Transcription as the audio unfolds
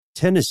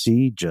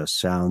Tennessee just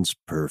sounds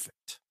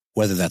perfect.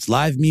 Whether that's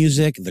live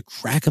music, the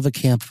crack of a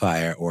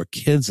campfire, or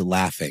kids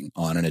laughing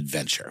on an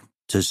adventure.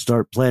 To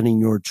start planning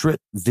your trip,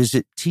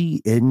 visit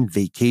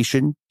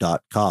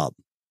tnvacation.com.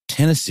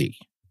 Tennessee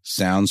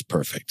sounds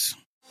perfect.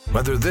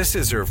 Whether this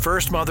is her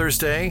first Mother's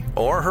Day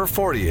or her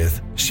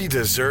 40th, she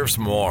deserves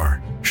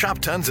more. Shop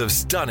tons of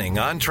stunning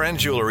on-trend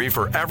jewelry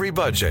for every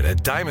budget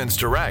at Diamonds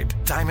Direct.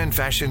 Diamond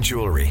fashion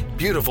jewelry,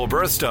 beautiful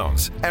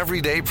birthstones,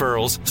 everyday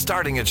pearls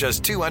starting at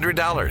just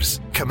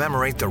 $200.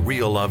 Commemorate the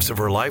real loves of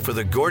her life with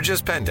a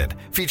gorgeous pendant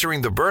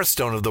featuring the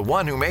birthstone of the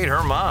one who made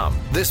her mom.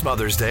 This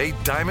Mother's Day,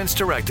 Diamonds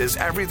Direct is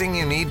everything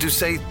you need to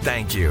say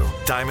thank you.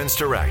 Diamonds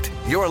Direct,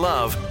 your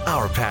love,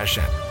 our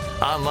passion.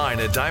 Online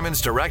at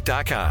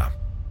diamondsdirect.com.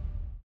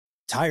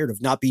 Tired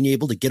of not being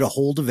able to get a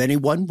hold of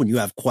anyone when you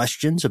have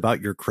questions about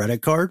your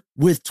credit card?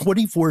 With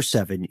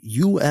 24/7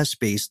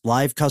 U.S.-based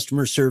live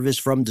customer service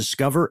from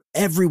Discover,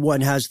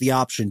 everyone has the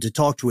option to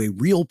talk to a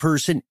real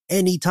person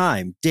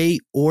anytime, day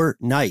or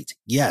night.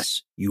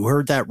 Yes, you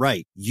heard that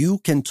right. You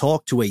can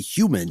talk to a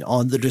human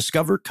on the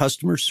Discover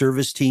customer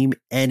service team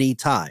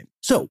anytime.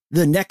 So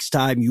the next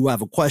time you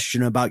have a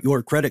question about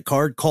your credit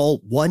card,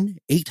 call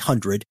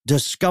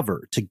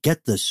 1-800-DISCOVER to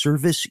get the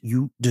service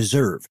you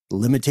deserve.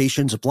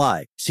 Limitations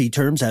apply. See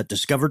terms at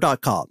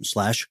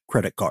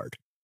discover.com/creditcard.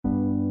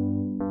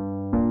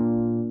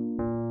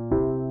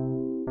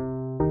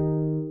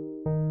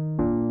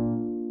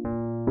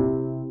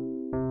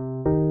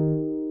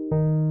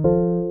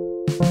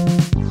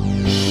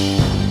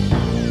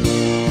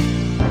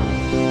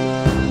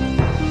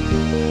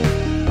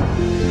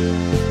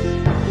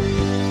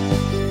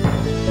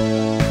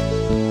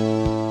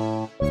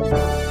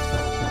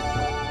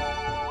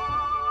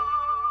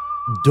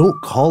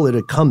 Don't call it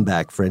a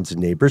comeback, friends and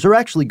neighbors, or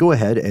actually go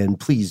ahead and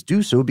please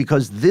do so,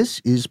 because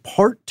this is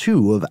part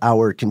 2 of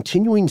our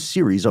continuing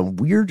series on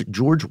weird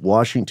George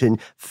Washington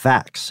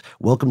facts.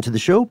 Welcome to the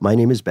show. My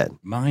name is Ben.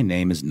 My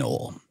name is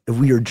Noel.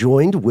 We are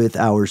joined with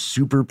our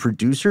super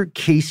producer,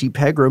 Casey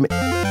Pegram,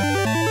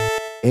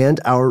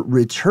 and our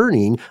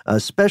returning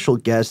special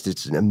guest.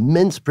 It's an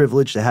immense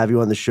privilege to have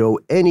you on the show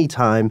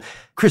anytime,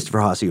 Christopher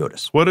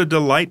Hasiotis. What a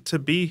delight to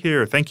be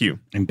here. Thank you.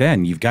 And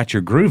Ben, you've got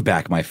your groove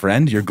back, my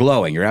friend. You're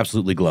glowing. You're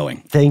absolutely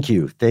glowing. Thank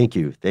you. Thank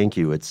you. Thank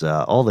you. It's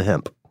all the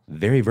hemp.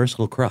 Very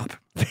versatile crop.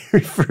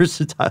 Very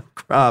versatile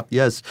crop,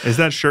 yes. Is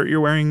that shirt you're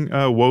wearing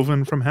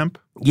woven from hemp?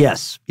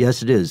 Yes.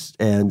 Yes, it is.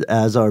 And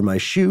as are my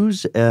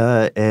shoes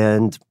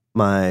and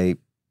my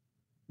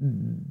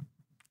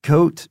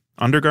coat.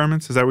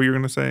 Undergarments? Is that what you were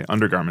going to say?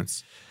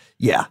 Undergarments.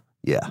 Yeah.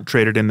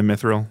 Traded in the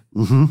mithril?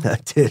 I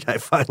did. I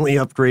finally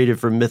upgraded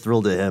from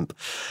mithril to hemp.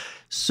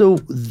 So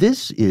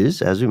this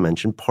is, as we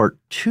mentioned, part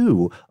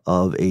 2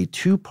 of a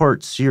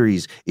 2-part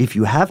series. If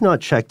you have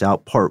not checked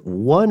out part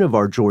 1 of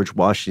our George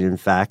Washington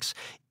facts,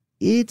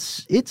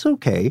 it's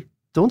okay.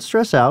 Don't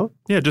stress out.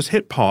 Yeah, just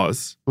hit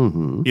pause,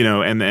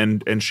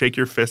 and shake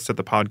your fists at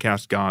the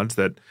podcast gods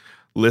that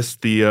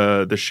list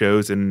the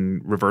shows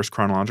in reverse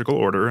chronological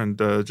order, and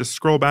just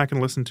scroll back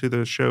and listen to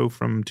the show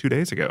from 2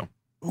 days ago.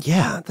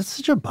 Yeah, that's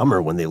such a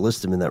bummer when they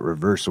list them in that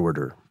reverse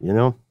order,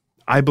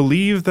 I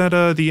believe that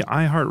the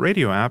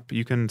iHeartRadio app,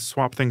 you can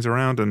swap things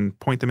around and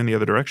point them in the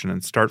other direction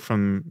and start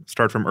from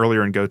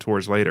earlier and go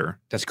towards later.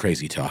 That's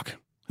crazy talk.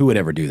 Who would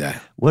ever do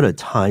that? What a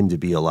time to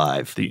be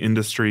alive. The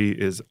industry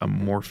is a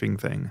morphing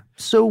thing.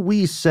 So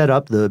we set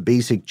up the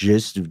basic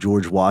gist of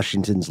George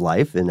Washington's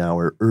life in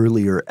our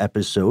earlier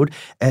episode.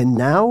 And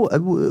now,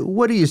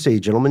 what do you say,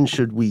 gentlemen?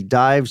 Should we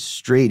dive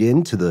straight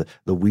into the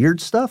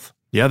weird stuff?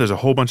 Yeah, there's a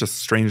whole bunch of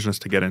strangeness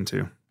to get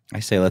into.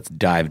 I say let's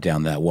dive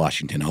down that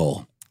Washington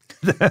hole.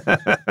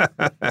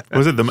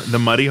 Was it the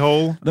muddy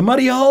hole? The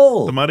muddy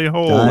hole. The muddy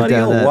hole. The muddy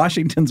hole.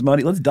 Washington's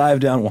muddy. Let's dive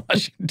down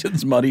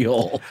Washington's muddy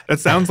hole. That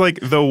sounds like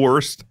the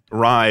worst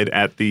ride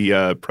at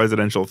the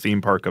presidential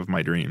theme park of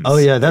my dreams. Oh,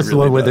 yeah. That's the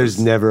one where there's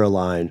never a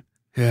line.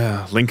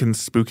 Yeah.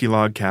 Lincoln's spooky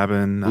log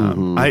cabin.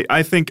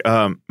 I think,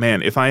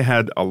 man, if I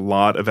had a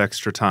lot of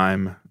extra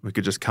time, we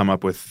could just come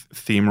up with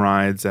theme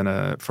rides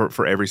and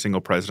for every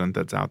single president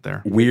that's out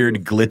there.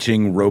 Weird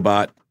glitching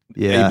robot.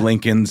 Yeah. Abe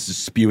Lincoln's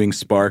spewing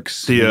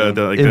sparks. In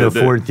the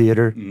Ford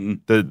Theater.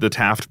 The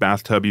Taft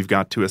bathtub you've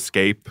got to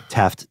escape.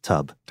 Taft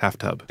tub.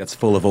 That's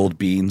full of old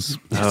beans.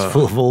 It's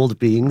full of old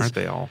beans. Aren't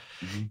they all?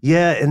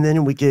 Yeah, and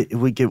then we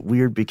get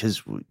weird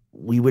because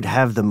we would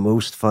have the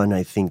most fun,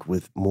 I think,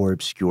 with more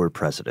obscure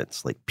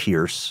presidents like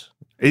Pierce.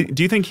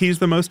 Do you think he's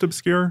the most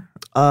obscure?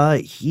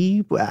 That's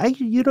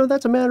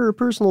a matter of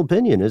personal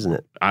opinion, isn't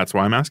it? That's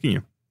why I'm asking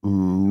you.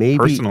 Maybe.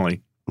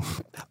 Personally.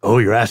 Oh,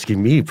 you're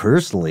asking me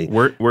personally.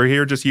 We're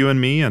here, just you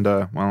and me, and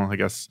I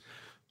guess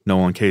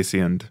Noel and Casey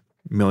and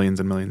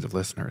millions of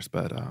listeners.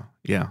 But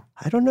yeah,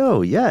 I don't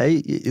know. Yeah,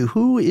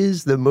 who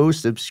is the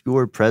most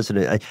obscure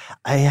president?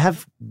 I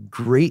have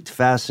great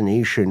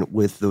fascination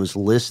with those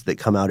lists that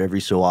come out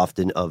every so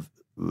often of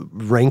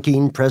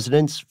ranking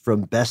presidents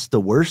from best to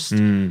worst,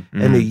 and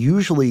they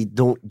usually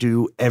don't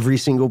do every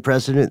single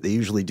president. They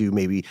usually do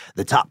maybe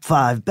the top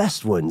 5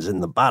 best ones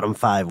and the bottom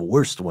 5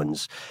 worst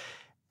ones.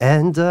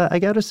 And I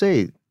got to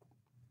say,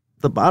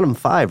 the bottom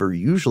 5 are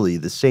usually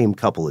the same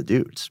couple of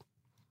dudes.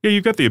 Yeah,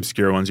 you've got the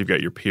obscure ones. You've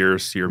got your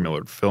Pierce, your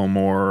Millard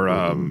Fillmore,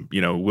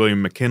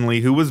 William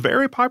McKinley, who was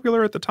very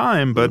popular at the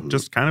time, but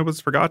just kind of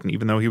was forgotten,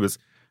 even though he was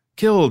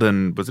killed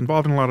and was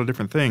involved in a lot of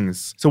different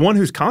things. So one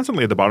who's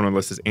constantly at the bottom of the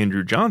list is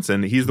Andrew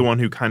Johnson. He's the one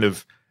who kind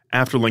of,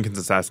 after Lincoln's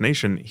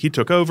assassination, he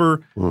took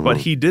over, but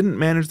he didn't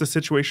manage the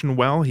situation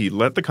well. He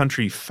let the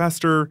country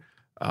fester.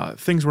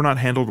 Things were not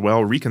handled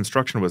well.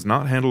 Reconstruction was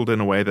not handled in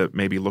a way that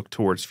maybe looked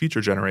towards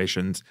future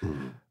generations.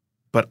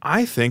 But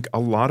I think a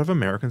lot of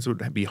Americans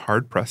would be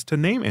hard-pressed to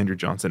name Andrew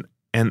Johnson.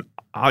 And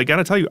I got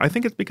to tell you, I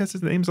think it's because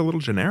his name's a little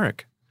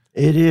generic.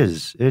 It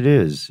is.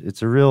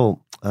 It's a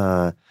real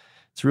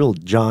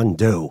John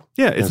Doe.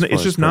 Yeah,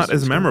 it's just not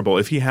as memorable.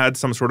 If he had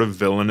some sort of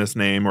villainous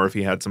name or if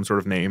he had some sort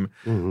of name.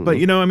 But,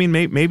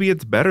 maybe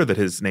it's better that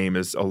his name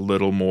is a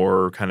little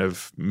more kind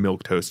of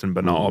milquetoast and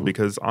banal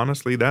because,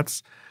 honestly,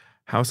 that's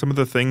how some of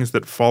the things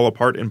that fall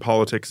apart in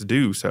politics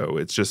do. So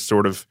it's just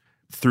sort of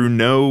through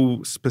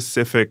no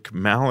specific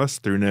malice,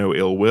 through no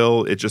ill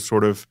will, it just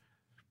sort of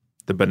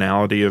the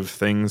banality of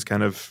things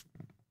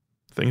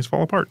things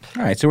fall apart.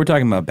 All right, so we're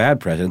talking about bad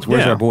presidents.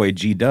 Where's our boy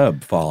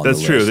G-Dub fall on the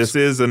list? That's true. This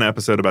is an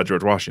episode about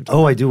George Washington.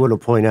 Oh, I do want to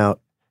point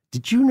out,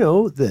 did you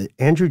know that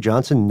Andrew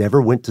Johnson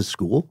never went to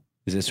school?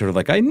 Is it sort of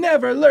like, I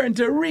never learned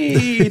to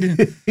read,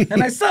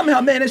 and I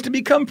somehow managed to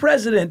become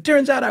president.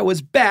 Turns out I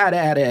was bad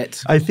at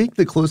it. I think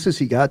the closest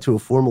he got to a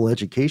formal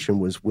education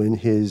was when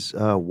his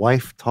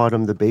wife taught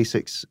him the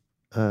basics,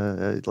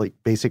 like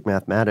basic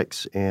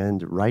mathematics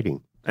and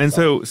writing. And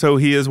so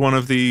he is one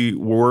of the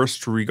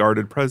worst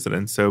regarded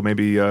presidents. So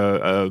maybe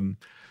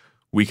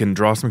we can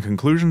draw some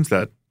conclusions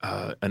that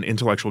an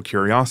intellectual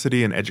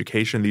curiosity and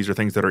education, these are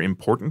things that are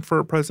important for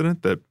a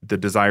president, that the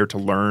desire to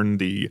learn,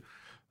 the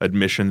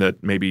admission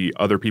that maybe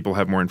other people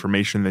have more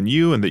information than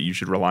you and that you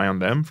should rely on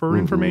them for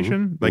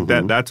information. Like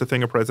that's a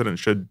thing a president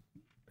should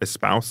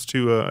espouse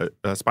to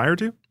aspire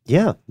to.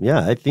 Yeah.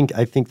 I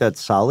think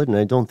that's solid, and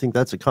I don't think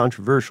that's a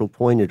controversial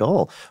point at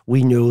all.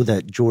 We know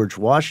that George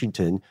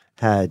Washington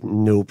had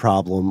no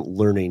problem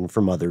learning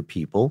from other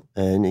people,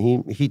 and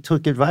he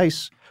took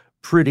advice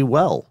pretty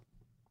well.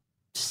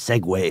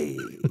 Segue.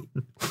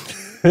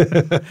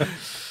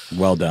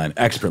 Well done.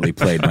 Expertly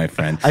played, my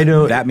friend. I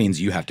know. That means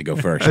you have to go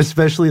first.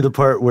 Especially the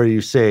part where you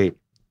say,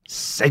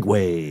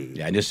 segue.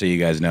 Yeah, just so you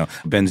guys know,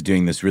 Ben's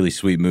doing this really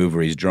sweet move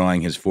where he's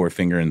drawing his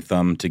forefinger and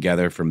thumb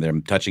together from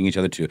them touching each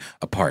other to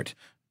apart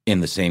in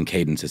the same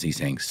cadence as he's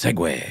saying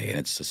segue, and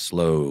it's a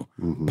slow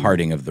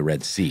parting of the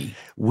Red Sea.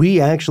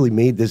 We actually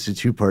made this a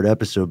 2-part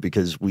episode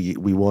because we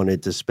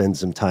wanted to spend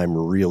some time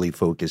really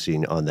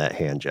focusing on that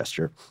hand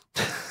gesture.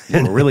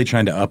 We're really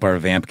trying to up our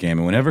vamp game,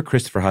 and whenever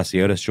Christopher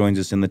Hasiotis joins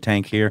us in the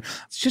tank here,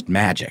 it's just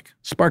magic.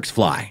 Sparks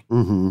fly.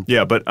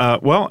 Yeah, but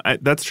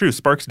that's true.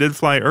 Sparks did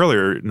fly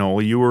earlier,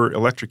 Noel. You were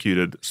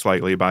electrocuted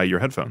slightly by your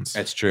headphones.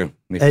 That's true.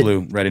 They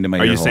flew right into my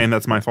ear hole. Are you hole. saying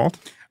that's my fault?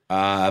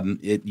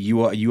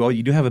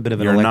 You do have a bit of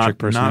an electric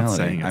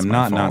personality. I'm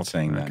not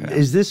saying that. Okay.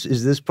 Is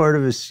this part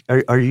of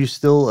a? Are you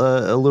still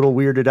a little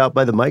weirded out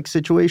by the mic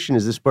situation?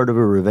 Is this part of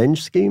a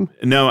revenge scheme?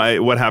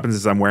 No. What happens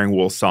is I'm wearing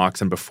wool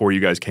socks, and before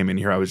you guys came in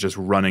here, I was just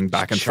running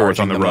back and forth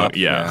on the rug.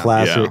 Yeah,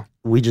 classic. Yeah.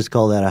 We just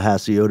call that a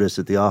Hasiotis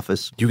at the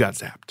office. You got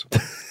zapped.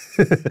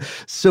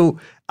 So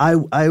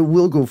I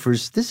will go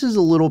first. This is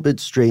a little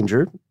bit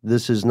stranger.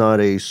 This is not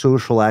a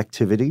social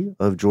activity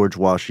of George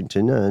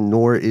Washington,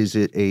 nor is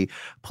it a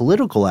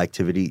political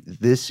activity.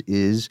 This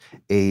is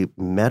a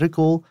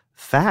medical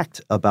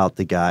fact about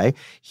the guy.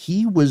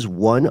 He was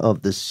one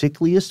of the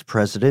sickliest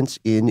presidents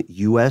in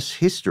U.S.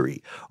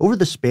 history. Over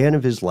the span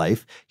of his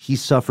life, he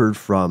suffered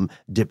from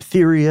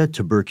diphtheria,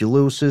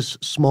 tuberculosis,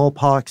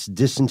 smallpox,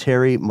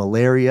 dysentery,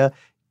 malaria,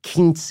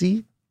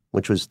 quinsy,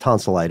 which was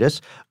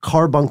tonsillitis,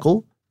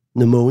 carbuncle,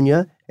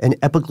 pneumonia, and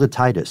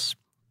epiglottitis.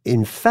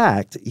 In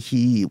fact,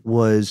 he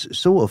was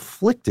so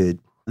afflicted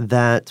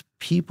that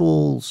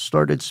people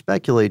started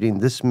speculating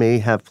this may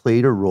have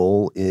played a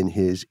role in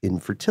his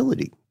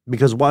infertility,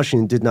 because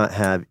Washington did not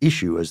have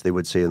issue, as they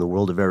would say in the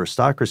world of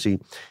aristocracy,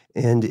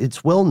 and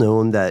it's well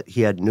known that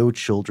he had no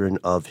children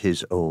of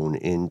his own.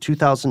 In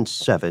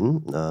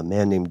 2007, a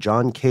man named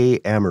John K.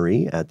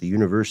 Amory at the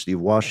University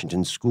of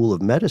Washington School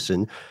of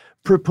Medicine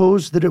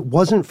proposed that it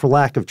wasn't for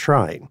lack of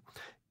trying.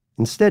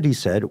 Instead, he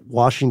said,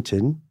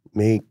 Washington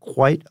may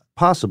quite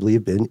possibly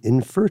have been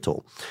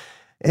infertile.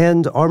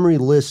 And Amory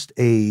lists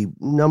a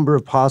number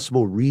of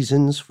possible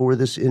reasons for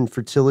this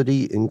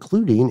infertility,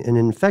 including an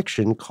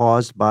infection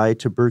caused by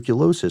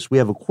tuberculosis. We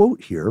have a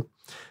quote here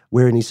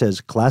wherein he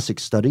says, classic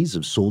studies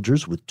of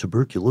soldiers with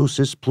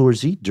tuberculosis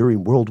pleurisy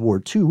during World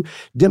War II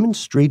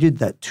demonstrated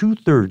that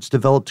 2/3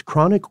 developed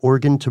chronic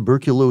organ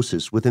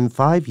tuberculosis within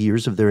 5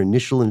 years of their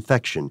initial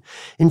infection.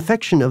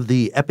 Infection of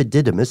the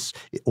epididymis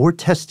or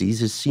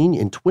testes is seen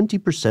in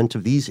 20%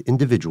 of these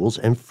individuals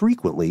and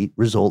frequently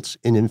results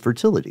in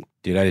infertility.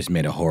 Dude, I just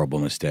made a horrible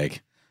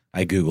mistake.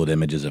 I Googled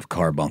images of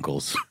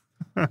carbuncles.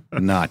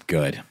 Not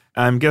good.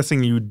 I'm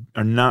guessing you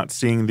are not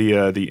seeing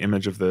the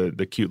image of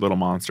the cute little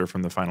monster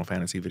from the Final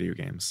Fantasy video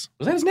games.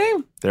 Was that his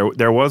name?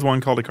 There was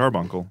one called a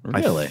carbuncle.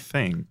 Really? I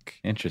think.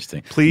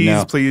 Interesting.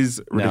 Please,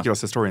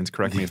 ridiculous historians,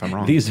 correct me if I'm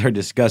wrong. These are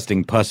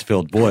disgusting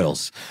pus-filled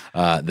boils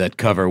that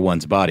cover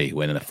one's body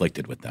when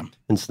afflicted with them.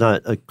 It's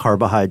not a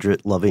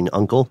carbohydrate-loving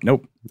uncle?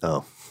 Nope.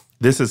 Oh.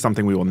 This is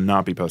something we will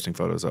not be posting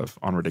photos of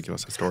on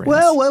Ridiculous Historians.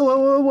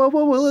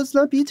 Well, let's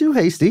not be too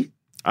hasty.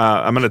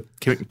 I'm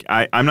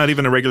not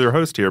even a regular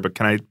host here, but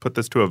can I put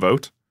this to a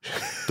vote?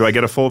 Do I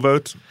get a full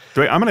vote?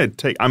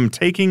 I'm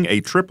taking a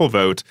triple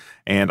vote,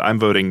 and I'm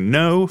voting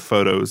no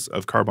photos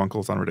of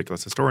carbuncles on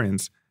Ridiculous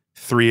Historians.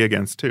 3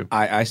 against 2.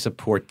 I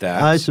support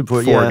that. I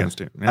support 4 against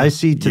 2. Yeah. I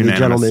see to Unanimous. the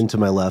gentleman to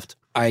my left.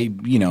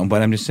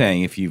 But I'm just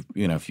saying, if you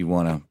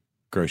want to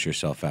gross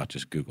yourself out,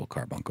 just Google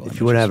carbuncle.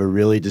 If you want to have a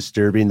really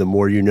disturbing, the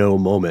more you know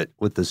moment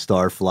with the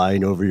star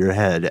flying over your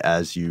head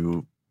as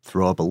you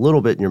throw up a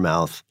little bit in your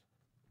mouth,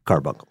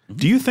 carbuncle.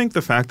 Do you think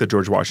the fact that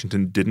George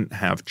Washington didn't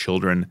have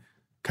children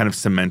kind of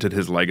cemented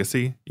his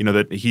legacy? You know,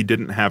 that he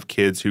didn't have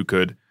kids who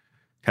could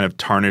kind of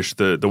tarnish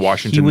the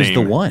Washington name. He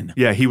was the one.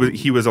 Yeah,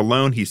 he was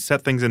alone. He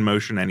set things in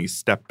motion and he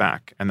stepped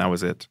back, and that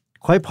was it.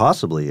 Quite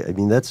possibly. I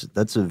mean,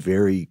 that's a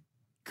very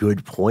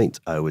good point,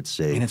 I would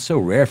say. And it's so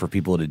rare for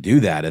people to do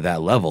that at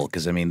that level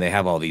because, I mean, they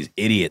have all these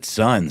idiot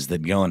sons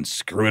that go and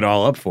screw it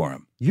all up for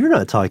them. You're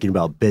not talking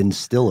about Ben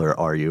Stiller,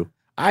 are you?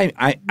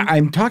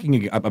 I'm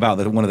talking about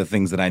one of the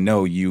things that I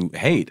know you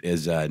hate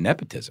is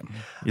nepotism.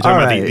 You're talking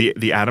All about right.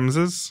 the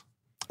Adamses?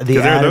 The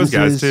Because there are those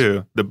guys Adamses,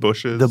 too. The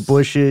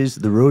Bushes.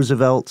 the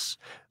Roosevelts.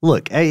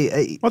 Look,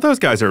 Well, those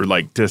guys are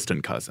like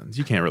distant cousins.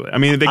 You can't really. I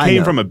mean, they I came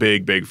know. from a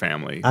big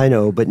family. I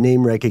know, but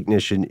name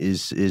recognition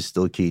is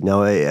still key.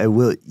 Now,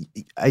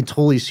 I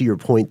totally see your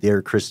point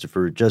there,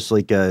 Christopher. Just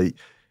like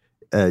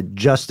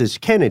Justice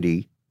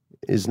Kennedy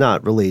is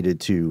not related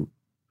to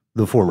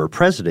the former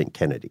President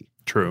Kennedy,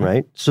 True.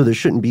 right? So there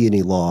shouldn't be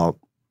any law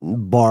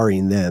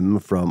barring them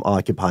from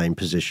occupying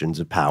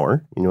positions of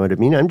power. You know what I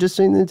mean? I'm just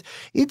saying that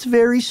it's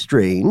very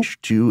strange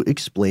to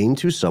explain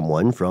to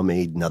someone from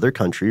another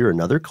country or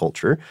another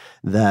culture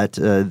that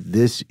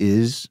this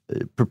is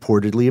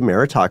purportedly a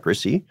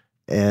meritocracy,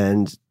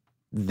 and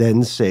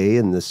then say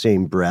in the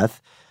same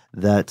breath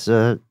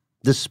that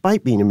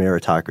despite being a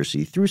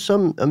meritocracy, through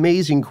some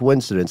amazing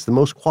coincidence, the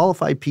most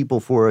qualified people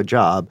for a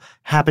job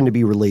happen to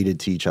be related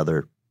to each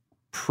other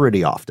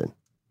pretty often.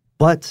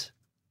 But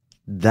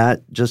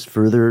that just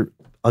further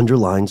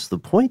underlines the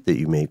point that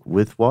you make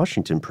with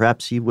Washington.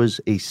 Perhaps he was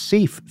a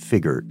safe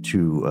figure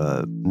to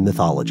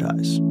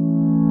mythologize.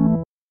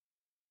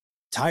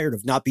 Tired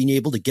of not being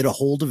able to get a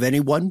hold of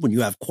anyone when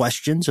you have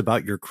questions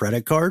about your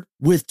credit card?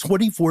 With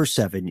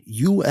 24/7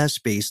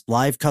 U.S.-based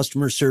live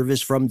customer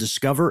service from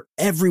Discover,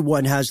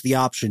 everyone has the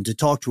option to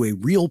talk to a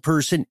real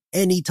person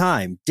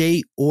anytime,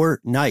 day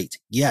or night.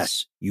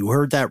 Yes, you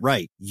heard that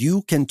right.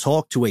 You can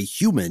talk to a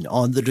human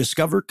on the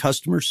Discover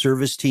customer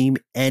service team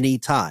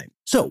anytime.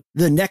 So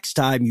the next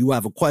time you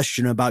have a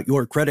question about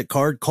your credit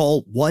card,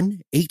 call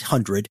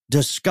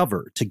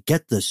 1-800-DISCOVER to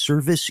get the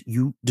service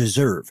you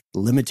deserve.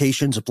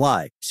 Limitations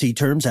apply. See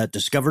terms at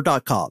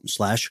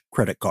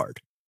discover.com/credit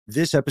card.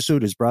 This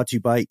episode is brought to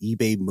you by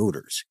eBay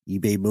Motors.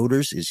 eBay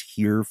Motors is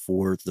here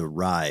for the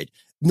ride.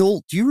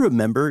 Noel, do you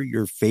remember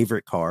your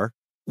favorite car?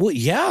 Well,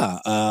 yeah.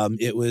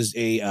 It was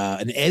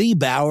an Eddie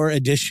Bauer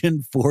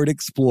edition Ford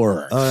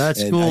Explorer. Oh,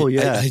 that's And cool,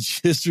 yeah. I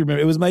just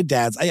remember it was my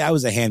dad's. I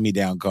was a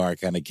hand-me-down car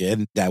kind of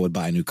kid. Dad would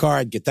buy a new car,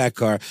 I'd get that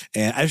car.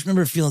 And I just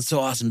remember feeling so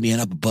awesome being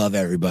up above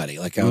everybody,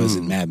 like I was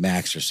in Mad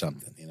Max or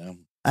something, you know?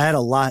 I had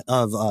a lot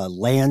of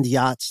land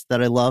yachts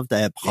that I loved. I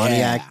had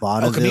Pontiac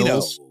El Camino,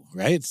 Bonnevilles.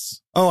 right?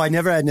 Oh, I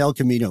never had an El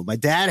Camino. My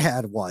dad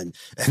had one,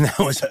 and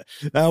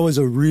that was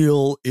a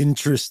real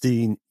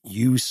interesting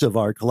use of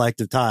our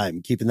collective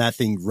time, keeping that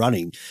thing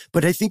running.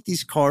 But I think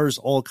these cars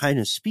all kind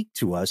of speak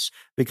to us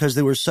because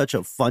they were such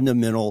a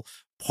fundamental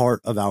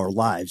part of our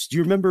lives. Do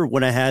you remember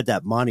when I had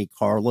that Monte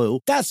Carlo?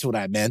 That's what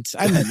I meant.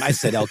 I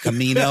said El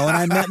Camino and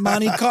I meant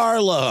Monte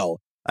Carlo.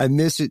 I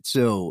miss it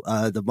so.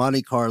 The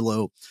Monte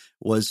Carlo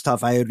was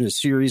tough. I had a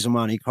series of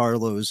Monte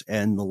Carlos,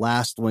 and the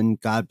last one,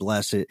 God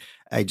bless it,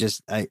 I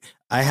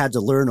had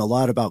to learn a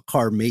lot about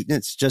car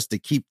maintenance just to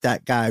keep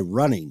that guy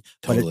running.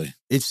 Totally. But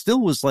it still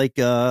was like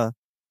a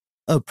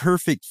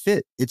perfect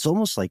fit. It's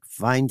almost like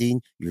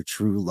finding your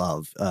true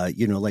love.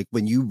 Like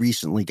when you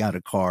recently got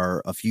a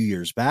car a few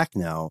years back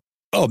now.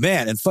 Oh,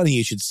 man. And funny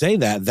you should say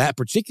that. That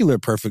particular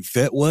perfect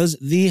fit was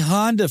the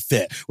Honda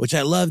Fit, which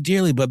I love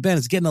dearly. But, Ben,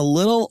 it's getting a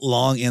little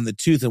long in the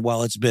tooth. And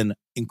while it's been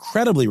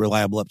incredibly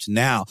reliable up to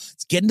now,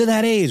 it's getting to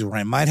that age where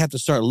I might have to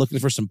start looking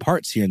for some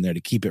parts here and there to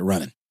keep it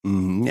running.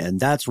 Mm-hmm. And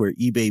that's where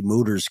eBay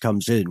Motors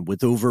comes in.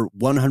 With over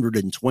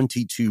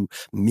 122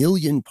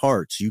 million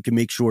parts, you can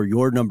make sure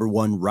your number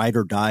one ride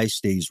or die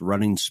stays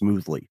running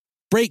smoothly.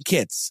 Brake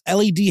kits,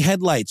 LED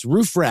headlights,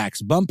 roof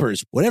racks,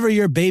 bumpers, whatever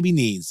your baby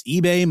needs,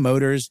 eBay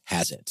Motors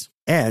has it.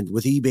 And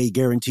with eBay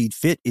Guaranteed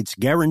Fit, it's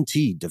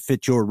guaranteed to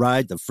fit your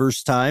ride the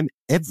first time,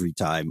 every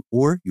time,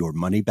 or your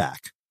money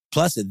back.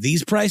 Plus, at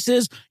these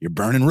prices, you're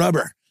burning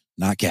rubber,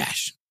 not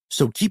cash.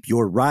 So keep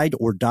your ride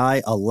or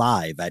die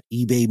alive at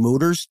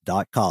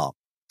ebaymotors.com.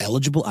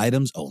 Eligible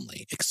items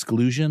only.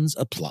 Exclusions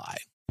apply.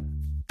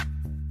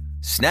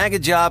 Snag a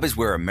Job is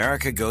where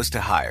America goes to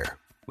hire,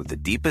 with the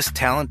deepest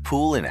talent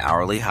pool in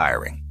hourly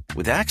hiring.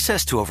 With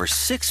access to over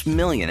 6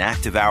 million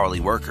active hourly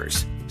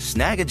workers,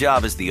 Snag a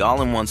Job is the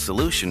all-in-one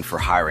solution for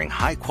hiring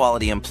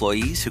high-quality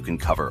employees who can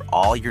cover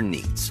all your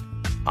needs.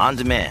 On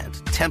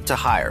demand, temp to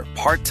hire,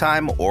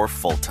 part-time or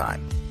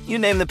full-time. You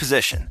name the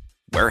position.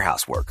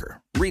 Warehouse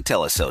worker,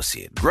 retail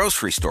associate,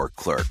 grocery store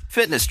clerk,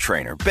 fitness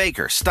trainer,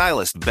 baker,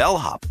 stylist,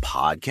 bellhop,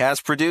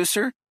 podcast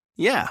producer.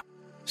 Yeah,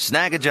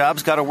 Snag a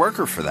Job's got a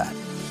worker for that.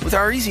 With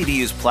our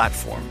easy-to-use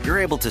platform, you're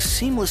able to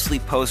seamlessly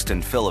post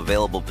and fill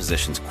available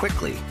positions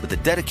quickly with a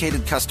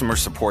dedicated customer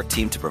support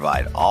team to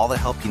provide all the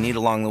help you need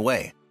along the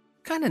way.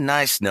 Kind of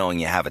nice knowing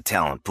you have a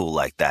talent pool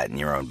like that in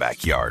your own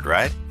backyard,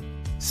 right?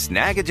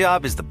 Snag a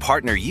Job is the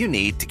partner you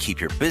need to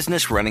keep your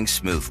business running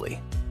smoothly.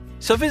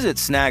 So visit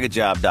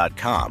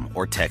snagajob.com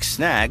or text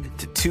snag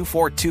to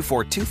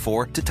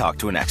 242424 to talk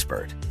to an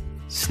expert.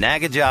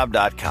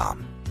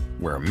 Snagajob.com,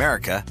 where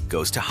America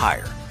goes to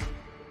hire.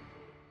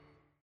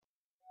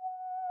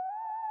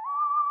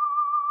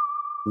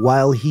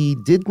 While he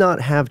did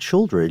not have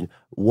children,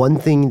 one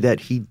thing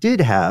that he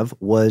did have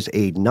was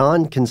a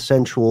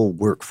non-consensual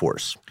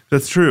workforce.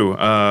 That's true.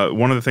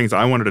 One of the things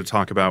I wanted to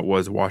talk about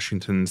was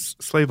Washington's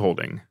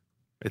slaveholding.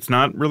 It's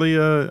not really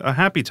a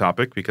happy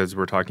topic because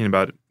we're talking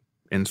about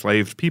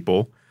enslaved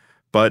people,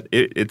 but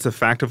it's a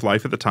fact of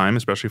life at the time,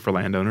 especially for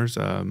landowners.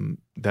 And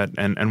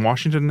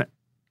Washington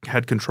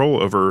had control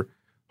over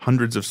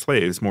hundreds of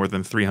slaves, more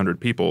than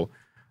 300 people.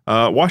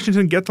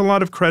 Washington gets a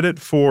lot of credit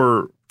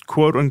for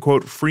quote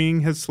unquote freeing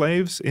his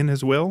slaves in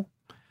his will.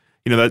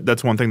 You know,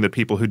 that's one thing that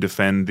people who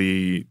defend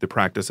the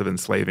practice of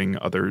enslaving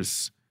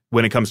others,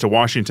 when it comes to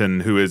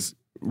Washington, who is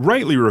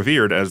rightly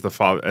revered as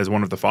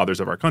one of the fathers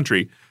of our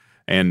country,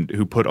 and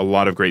who put a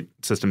lot of great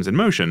systems in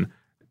motion.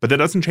 But that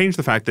doesn't change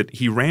the fact that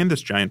he ran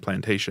this giant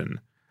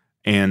plantation,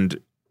 and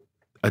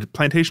a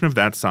plantation of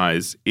that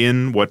size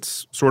in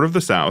what's sort of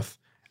the South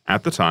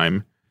at the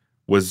time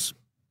was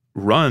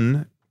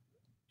run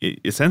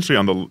essentially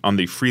on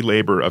the free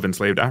labor of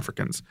enslaved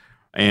Africans.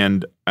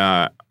 And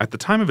at the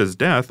time of his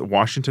death,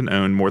 Washington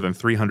owned more than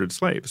 300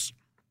 slaves.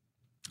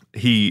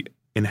 He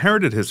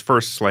inherited his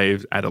first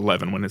slave at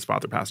 11 when his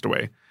father passed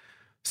away.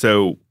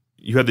 So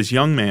you had this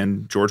young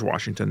man, George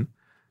Washington,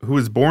 who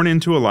was born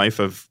into a life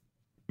of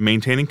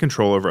maintaining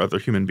control over other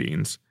human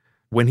beings.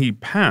 When he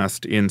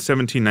passed in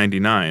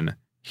 1799,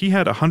 he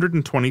had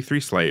 123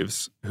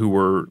 slaves who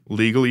were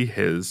legally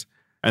his,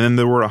 and then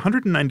there were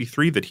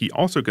 193 that he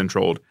also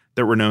controlled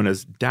that were known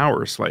as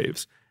dower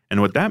slaves. And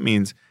what that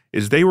means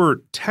is they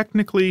were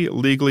technically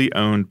legally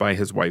owned by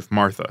his wife,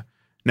 Martha.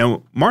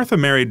 Now, Martha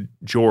married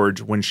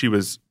George when she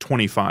was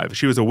 25.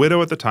 She was a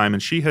widow at the time,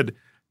 and she had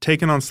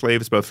taken on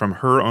slaves both from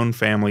her own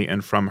family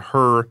and from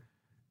her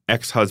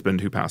ex-husband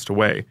who passed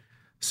away.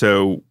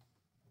 So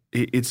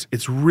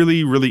it's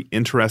really, really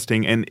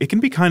interesting, and it can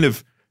be kind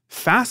of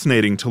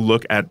fascinating to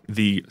look at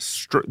the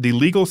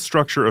legal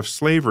structure of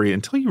slavery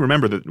until you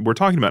remember that we're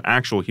talking about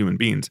actual human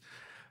beings.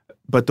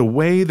 But the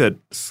way that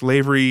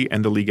slavery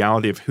and the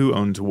legality of who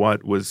owns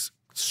what was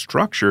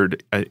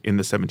structured in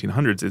the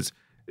 1700s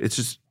it's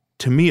just,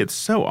 to me, it's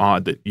so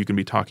odd that you can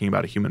be talking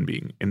about a human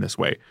being in this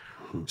way.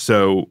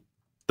 So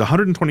the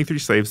 123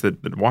 slaves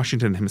that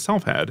Washington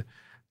himself had,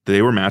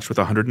 they were matched with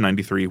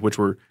 193, which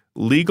were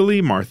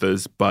legally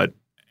Martha's, but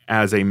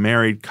as a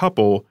married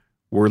couple,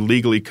 were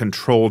legally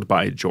controlled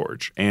by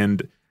George.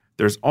 And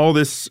there's all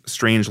this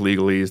strange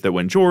legalese that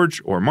when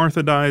George or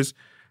Martha dies,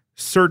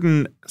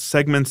 certain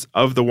segments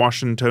of the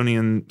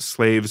Washingtonian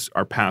slaves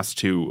are passed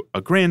to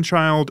a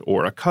grandchild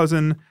or a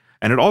cousin.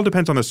 And it all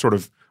depends on this sort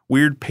of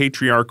weird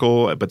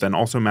patriarchal, but then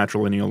also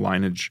matrilineal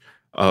lineage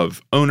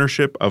of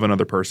ownership of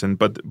another person.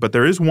 But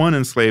there is one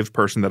enslaved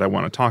person that I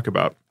want to talk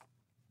about,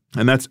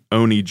 and that's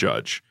Oni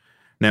Judge.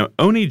 Now,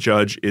 Oni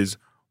Judge is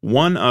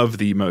one of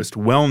the most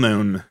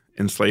well-known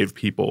enslaved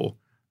people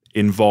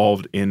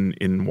involved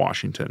in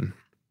Washington.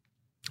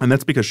 And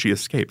that's because she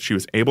escaped. She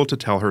was able to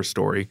tell her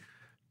story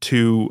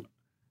to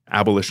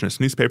abolitionist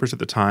newspapers at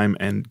the time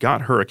and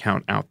got her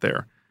account out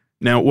there.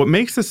 Now, what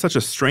makes this such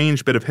a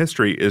strange bit of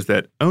history is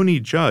that Oni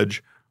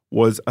Judge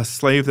was a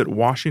slave that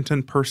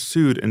Washington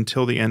pursued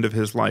until the end of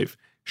his life.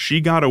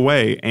 She got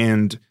away,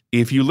 and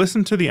if you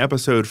listen to the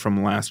episode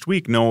from last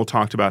week, Noel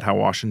talked about how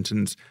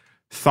Washington's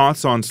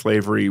thoughts on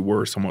slavery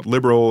were somewhat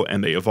liberal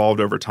and they evolved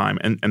over time,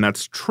 and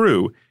that's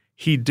true.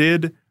 He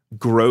did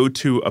grow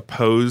to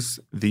oppose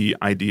the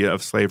idea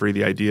of slavery,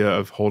 the idea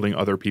of holding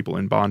other people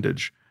in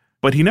bondage,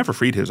 but he never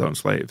freed his own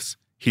slaves.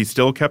 He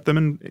still kept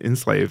them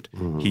enslaved.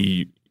 Mm-hmm.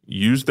 He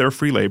used their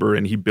free labor,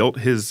 and he built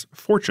his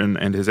fortune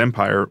and his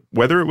empire,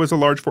 whether it was a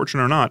large fortune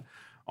or not,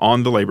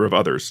 on the labor of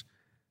others.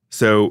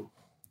 So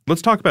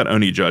let's talk about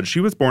Oni Judge.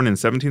 She was born in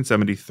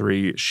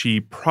 1773.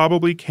 She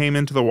probably came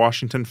into the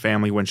Washington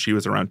family when she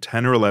was around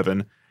 10 or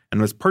 11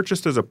 and was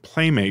purchased as a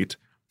playmate,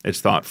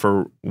 it's thought,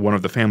 for one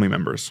of the family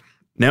members.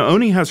 Now,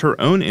 Oni has her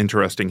own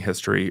interesting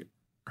history.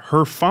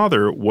 her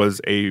father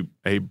was a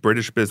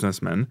British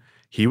businessman.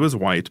 He was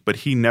white, but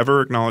he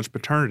never acknowledged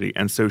paternity.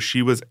 And so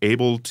she was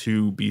able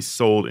to be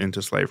sold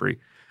into slavery.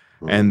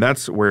 And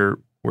that's where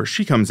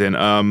she comes in.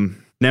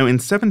 Now, in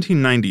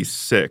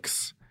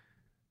 1796,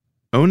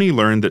 Oni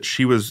learned that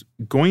she was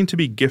going to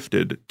be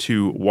gifted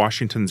to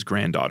Washington's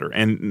granddaughter.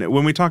 And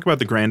when we talk about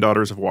the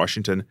granddaughters of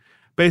Washington,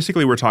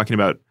 basically we're talking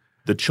about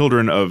the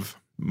children of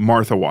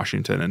Martha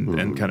Washington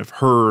and kind of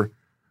her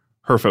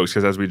folks,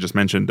 because as we just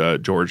mentioned,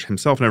 George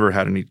himself never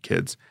had any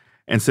kids.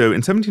 And so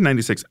in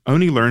 1796,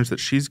 Oni learns that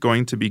she's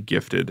going to be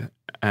gifted,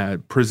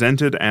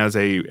 presented as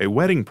a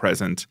wedding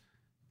present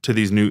to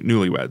these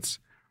newlyweds.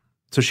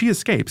 So she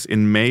escapes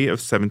in May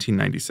of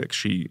 1796.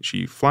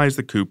 She flies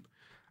the coop,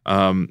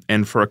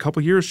 and for a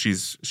couple years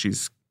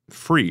she's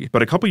free.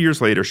 But a couple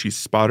years later, she's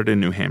spotted in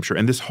New Hampshire.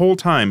 And this whole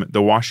time,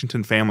 the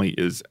Washington family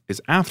is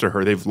after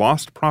her. They've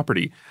lost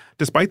property.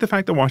 Despite the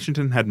fact that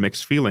Washington had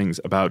mixed feelings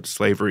about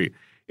slavery,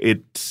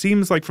 it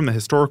seems like from the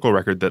historical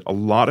record that a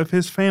lot of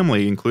his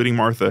family, including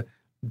Martha,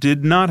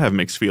 did not have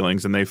mixed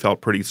feelings, and they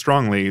felt pretty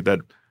strongly that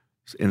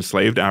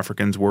enslaved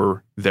Africans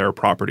were their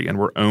property and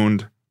were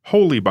owned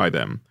wholly by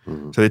them.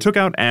 So they took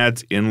out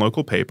ads in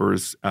local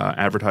papers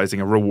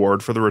advertising a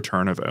reward for the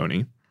return of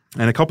Oni.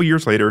 And a couple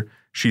years later,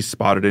 she's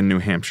spotted in New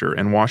Hampshire,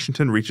 and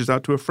Washington reaches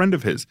out to a friend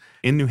of his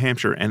in New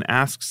Hampshire and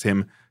asks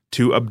him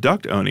to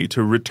abduct Oni,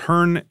 to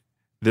return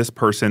this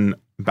person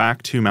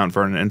back to Mount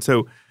Vernon. And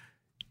so,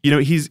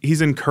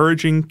 he's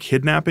encouraging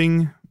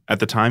kidnapping. At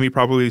the time, he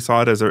probably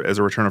saw it as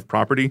a return of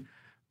property.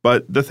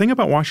 But the thing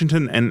about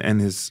Washington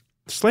and his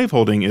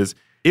slaveholding is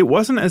it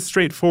wasn't as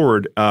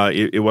straightforward.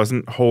 It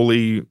wasn't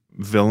wholly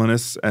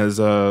villainous as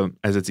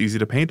it's easy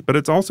to paint, but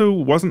it also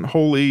wasn't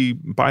wholly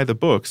by the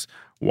books.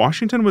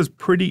 Washington was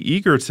pretty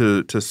eager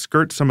to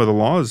skirt some of the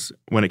laws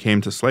when it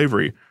came to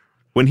slavery.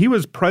 When he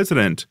was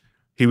president,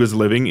 he was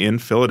living in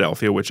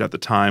Philadelphia, which at the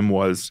time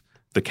was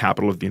the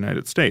capital of the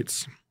United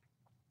States.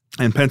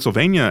 And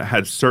Pennsylvania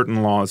had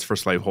certain laws for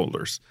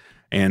slaveholders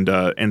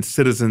and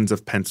citizens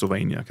of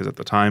Pennsylvania, because at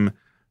the time,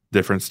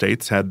 different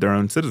states had their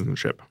own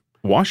citizenship.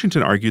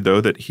 Washington argued,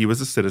 though, that he was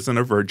a citizen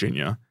of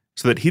Virginia,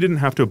 so that he didn't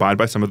have to abide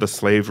by some of the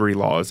slavery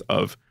laws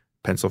of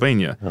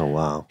Pennsylvania. Oh,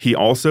 wow. He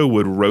also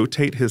would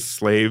rotate his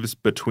slaves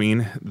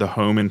between the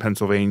home in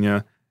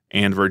Pennsylvania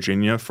and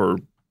Virginia for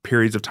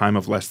periods of time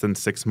of less than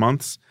 6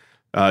 months,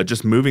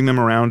 just moving them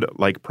around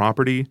like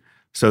property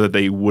so that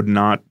they would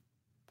not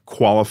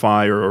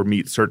qualify or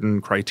meet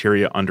certain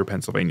criteria under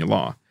Pennsylvania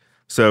law.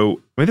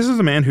 So, this is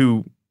a man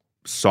who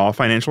saw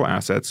financial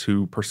assets,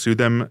 who pursued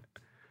them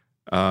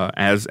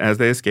as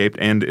they escaped,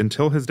 and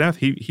until his death,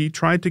 he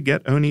tried to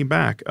get Oni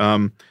back.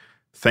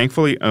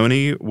 Thankfully,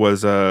 Oni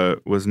was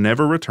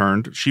never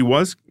returned. She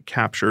was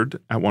captured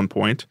at one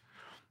point,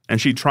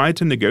 and she tried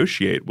to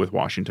negotiate with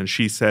Washington.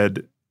 She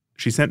sent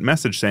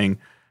message saying,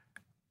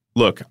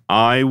 "Look,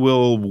 I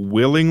will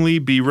willingly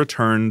be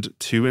returned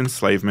to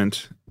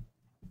enslavement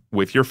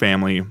with your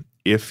family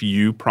if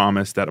you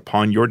promise that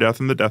upon your death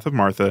and the death of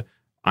Martha,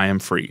 I am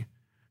free."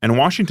 And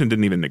Washington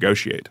didn't even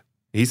negotiate.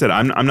 He said,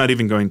 I'm not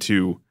even going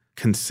to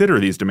consider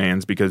these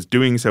demands because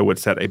doing so would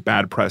set a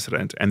bad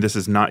precedent. And this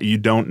is not, you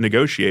don't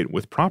negotiate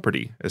with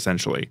property,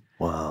 essentially.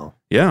 Wow.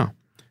 Yeah.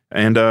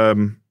 And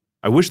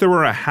I wish there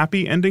were a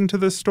happy ending to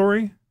this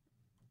story.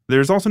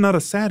 There's also not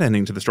a sad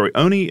ending to the story.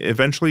 Oni,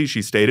 eventually,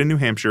 she stayed in New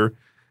Hampshire.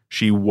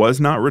 She was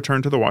not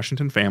returned to the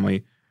Washington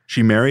family.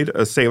 She married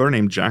a sailor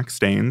named Jack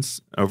Staines.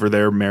 Over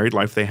their married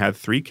life, they had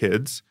 3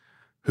 kids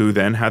who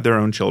then had their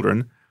own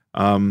children.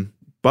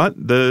 But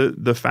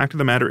the fact of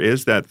the matter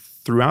is that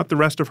throughout the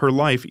rest of her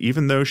life,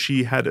 even though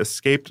she had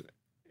escaped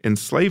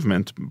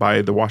enslavement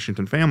by the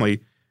Washington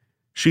family,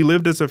 she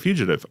lived as a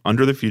fugitive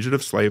under the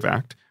Fugitive Slave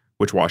Act,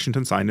 which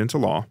Washington signed into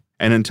law.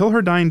 And until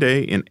her dying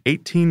day in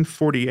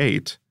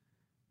 1848,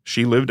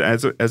 she lived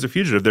as a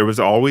fugitive. There was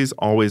always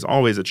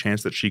a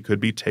chance that she could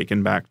be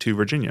taken back to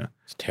Virginia.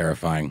 It's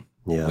terrifying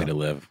Yeah. way to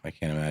live. I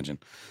can't imagine.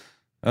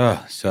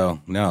 Oh,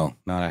 so no,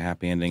 not a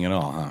happy ending at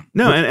all, huh?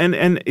 No,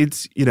 and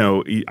it's,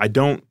 I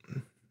don't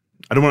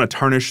want to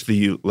tarnish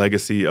the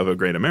legacy of a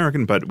great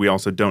American, but we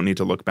also don't need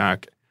to look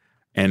back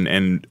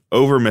and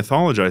over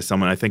mythologize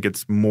someone. I think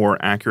it's more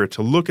accurate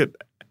to look at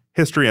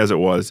history as it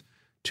was,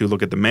 to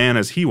look at the man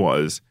as he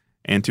was,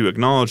 and to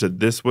acknowledge that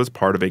this was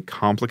part of a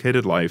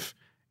complicated life,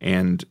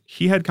 and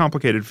he had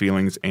complicated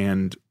feelings,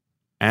 and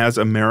as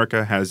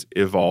America has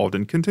evolved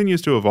and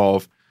continues to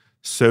evolve,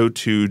 so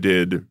too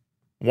did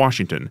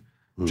Washington.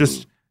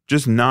 Just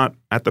not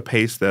at the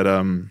pace that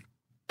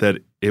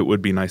it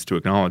would be nice to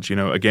acknowledge.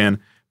 Again,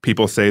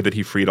 people say that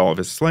he freed all of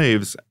his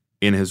slaves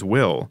in his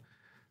will.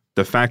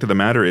 The fact of the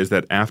matter is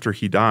that after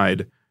he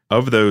died,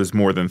 of those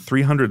more than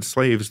 300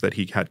 slaves that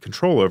he had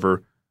control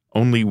over,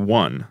 only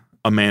one,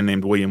 a man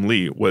named William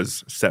Lee,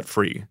 was set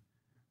free.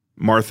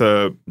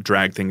 Martha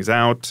dragged things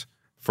out.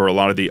 For a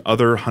lot of the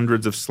other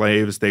hundreds of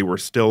slaves, they were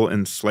still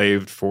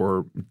enslaved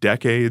for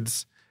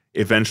decades.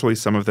 Eventually,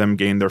 some of them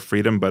gained their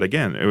freedom. But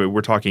again,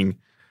 we're talking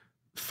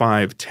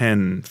 5,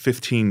 10,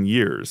 15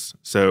 years.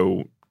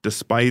 So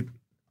despite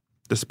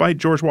despite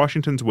George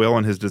Washington's will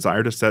and his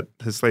desire to set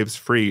his slaves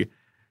free,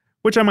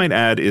 which I might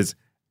add is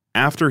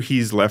after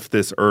he's left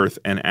this earth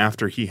and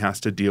after he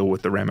has to deal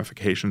with the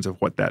ramifications of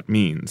what that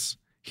means,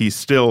 he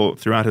still,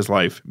 throughout his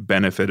life,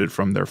 benefited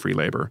from their free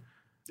labor.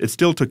 It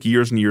still took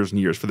years and years and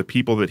years for the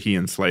people that he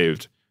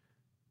enslaved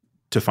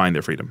to find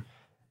their freedom.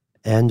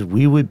 And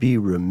we would be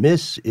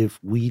remiss if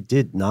we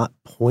did not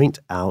point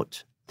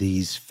out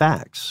these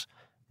facts.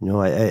 You know,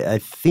 I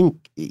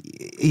think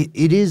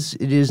it is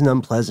an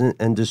unpleasant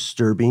and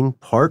disturbing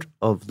part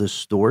of the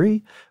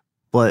story,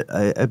 but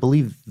I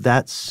believe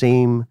that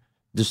same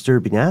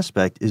disturbing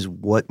aspect is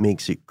what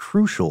makes it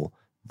crucial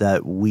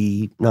that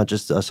we, not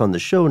just us on the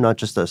show, not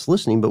just us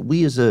listening, but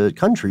we as a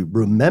country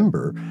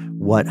remember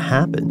what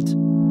happened.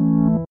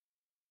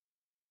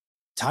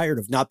 Tired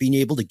of not being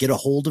able to get a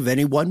hold of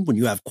anyone when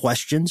you have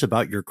questions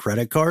about your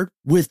credit card?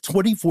 With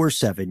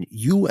 24/7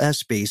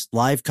 U.S.-based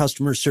live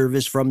customer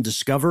service from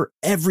Discover,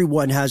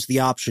 everyone has the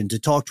option to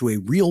talk to a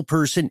real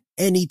person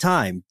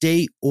anytime,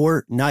 day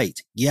or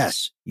night.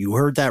 Yes, you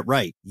heard that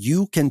right.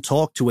 You can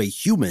talk to a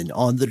human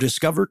on the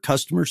Discover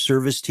customer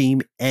service team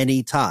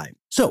anytime.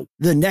 So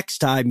the next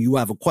time you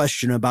have a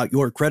question about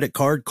your credit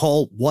card,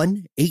 call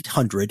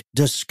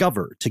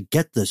 1-800-DISCOVER to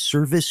get the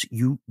service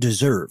you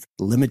deserve.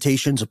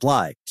 Limitations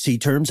apply. See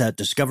terms at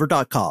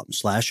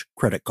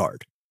discover.com/credit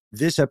card.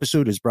 This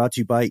episode is brought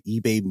to you by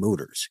eBay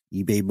Motors.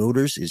 eBay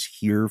Motors is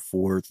here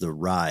for the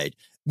ride.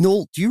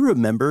 Noel, do you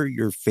remember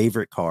your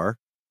favorite car?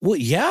 Well,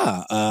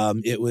 yeah.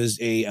 It was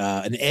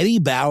an Eddie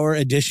Bauer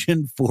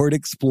edition Ford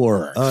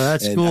Explorer. Oh,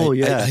 that's cool.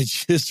 Yeah. I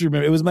just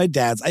remember it was my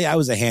dad's. I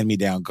was a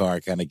hand-me-down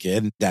car kind of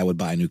kid. Dad would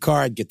buy a new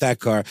car. I'd get that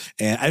car.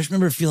 And I just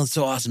remember feeling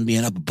so awesome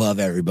being up above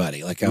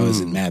everybody, like I was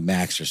in Mad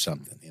Max or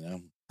something, you know?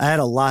 I had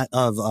a lot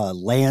of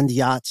land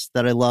yachts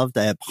that I loved.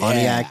 I had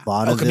Pontiac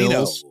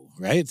Bonnevilles.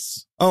 Right?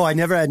 Oh, I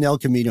never had an El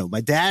Camino.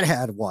 My dad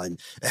had one,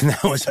 and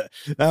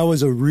that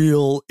was a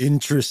real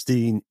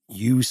interesting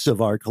use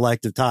of our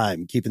collective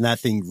time, keeping that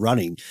thing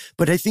running.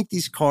 But I think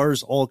these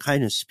cars all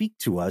kind of speak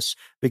to us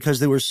because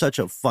they were such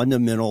a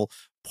fundamental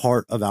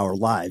part of our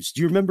lives.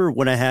 Do you remember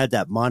when I had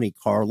that Monte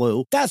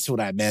Carlo? That's what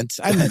I meant.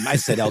 I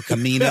said El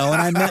Camino,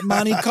 and I meant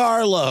Monte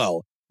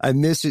Carlo. I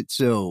miss it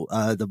so.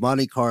 The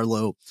Monte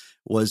Carlo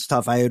was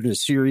tough. I had a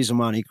series of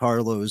Monte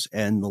Carlos,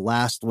 and the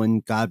last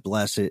one, God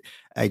bless it,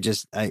 I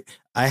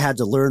had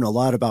to learn a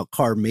lot about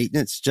car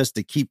maintenance just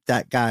to keep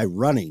that guy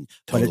running.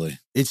 Totally. But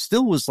it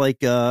still was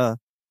like a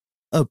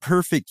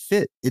perfect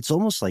fit. It's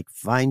almost like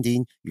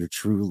finding your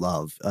true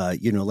love.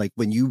 Like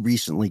when you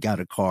recently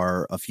got a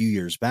car a few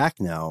years back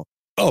now.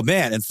 Oh,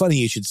 man. And funny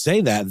you should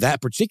say that.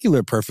 That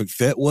particular perfect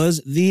fit was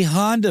the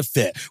Honda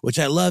Fit, which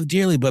I love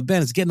dearly. But,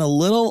 Ben, it's getting a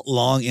little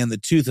long in the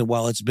tooth. And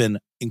while it's been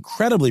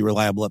incredibly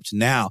reliable up to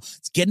now,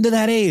 it's getting to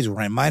that age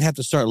where I might have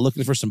to start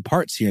looking for some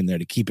parts here and there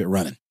to keep it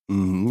running.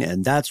 Mm-hmm.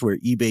 And that's where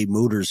eBay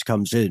Motors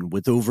comes in.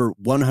 With over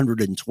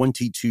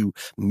 122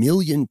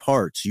 million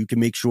parts, you can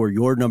make sure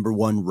your number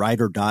one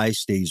ride or die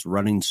stays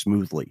running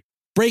smoothly.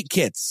 Brake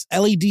kits,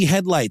 LED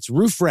headlights,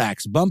 roof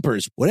racks,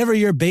 bumpers, whatever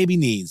your baby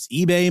needs,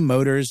 eBay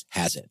Motors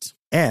has it.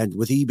 And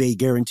with eBay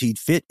Guaranteed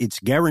Fit,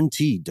 it's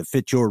guaranteed to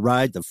fit your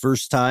ride the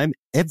first time,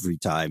 every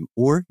time,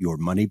 or your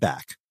money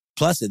back.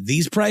 Plus, at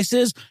these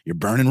prices, you're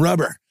burning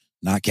rubber,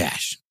 not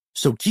cash.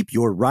 So keep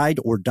your ride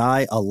or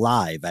die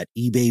alive at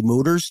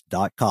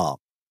ebaymotors.com.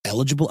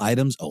 Eligible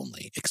items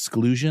only.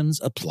 Exclusions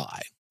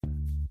apply.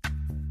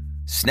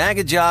 Snag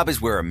a Job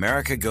is where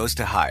America goes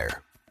to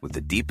hire, with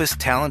the deepest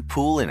talent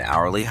pool in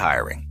hourly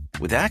hiring.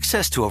 With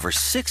access to over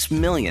 6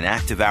 million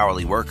active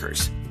hourly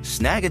workers,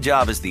 Snag a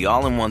Job is the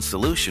all-in-one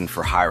solution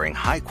for hiring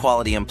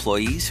high-quality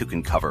employees who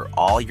can cover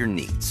all your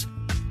needs.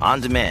 On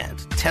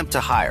demand, temp to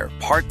hire,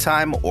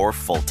 part-time or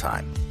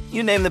full-time.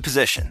 You name the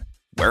position.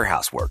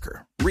 Warehouse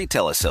worker,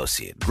 retail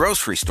associate,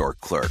 grocery store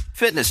clerk,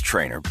 fitness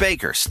trainer,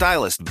 baker,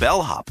 stylist,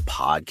 bellhop,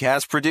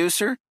 podcast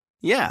producer.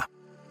 Yeah,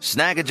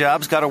 Snag a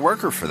Job's got a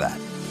worker for that.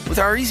 With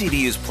our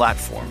easy-to-use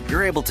platform,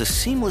 you're able to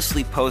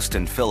seamlessly post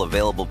and fill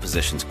available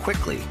positions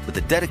quickly with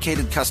a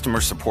dedicated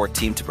customer support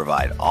team to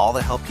provide all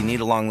the help you need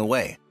along the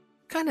way.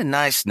 Kind of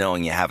nice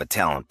knowing you have a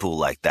talent pool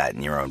like that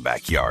in your own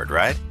backyard,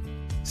 right?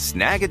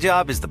 Snag a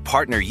Job is the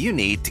partner you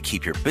need to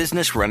keep your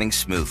business running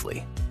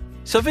smoothly.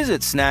 So visit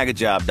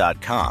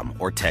snagajob.com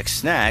or text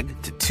snag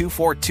to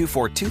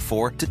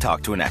 242424 to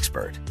talk to an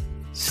expert.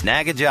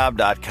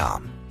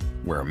 Snagajob.com,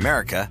 where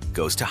America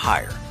goes to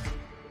hire.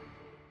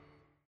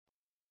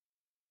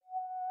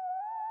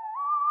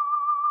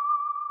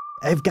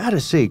 I've got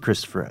to say,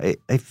 Christopher,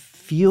 I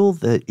feel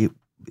that it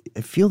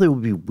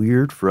would be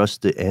weird for us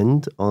to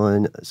end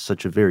on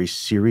such a very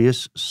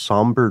serious,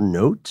 somber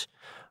note.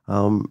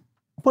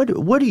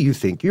 What do you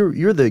think?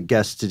 You're the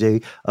guest today.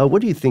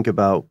 What do you think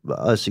about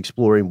us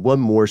exploring one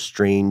more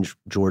strange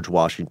George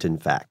Washington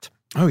fact?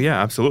 Oh,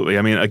 yeah, absolutely.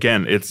 I mean,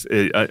 again,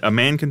 a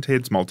man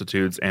contains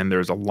multitudes, and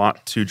there's a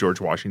lot to George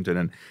Washington,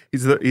 and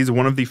he's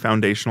one of the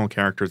foundational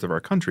characters of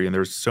our country, and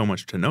there's so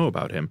much to know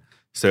about him.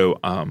 So,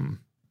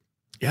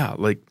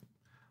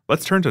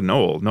 let's turn to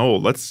Noel.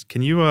 Noel,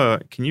 can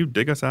you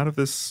dig us out of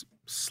this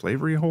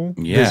slavery hole?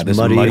 Yeah, This this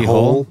muddy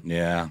hole. hole.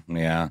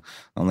 Yeah.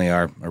 Only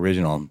our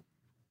original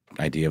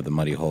idea of the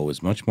muddy hole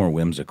was much more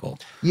whimsical.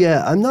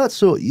 Yeah, I'm not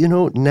so,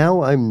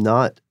 now I'm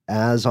not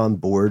as on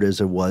board as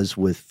I was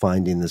with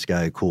finding this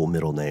guy a cool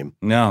middle name.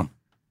 No.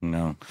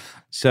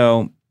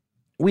 So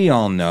we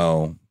all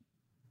know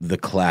the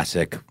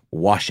classic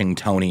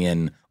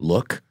Washingtonian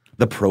look,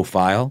 the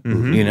profile,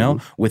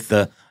 with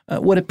the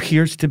what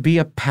appears to be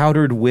a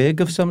powdered wig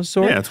of some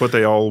sort. Yeah, that's what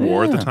they all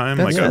wore at the time,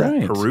 like that's a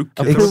right. peruke.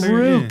 A Is that what they-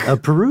 peruke. Yeah. A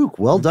peruke.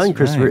 Well done, That's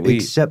Christopher, right.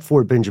 except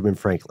for Benjamin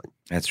Franklin.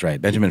 That's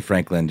right. Benjamin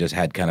Franklin just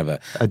had kind of a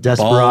bald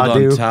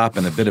desperado. on top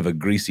and a bit of a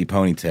greasy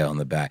ponytail in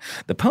the back.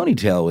 The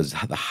ponytail was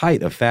the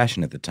height of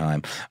fashion at the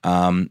time.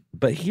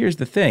 But here's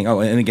the thing.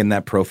 Oh, and again,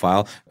 that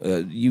profile,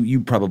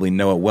 you probably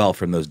know it well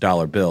from those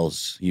dollar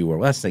bills you were.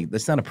 Well,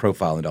 that's not a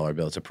profile in the dollar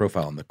bill. It's a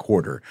profile in the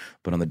quarter.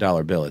 But on the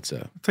dollar bill, it's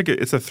a...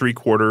 It's a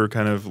 3/4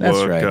 kind of That's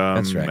look. right.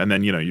 That's right. And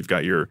then, you've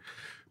got your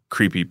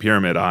creepy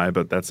pyramid eye,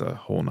 but that's a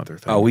whole nother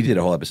thing. Oh, we did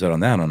a whole episode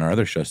on that on our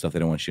other show, Stuff They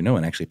Don't Want You to Know,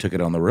 and actually took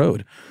it on the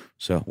road.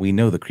 So we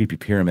know the creepy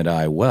pyramid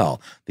eye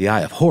well. The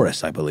Eye of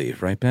Horus, I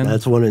believe, right, Ben?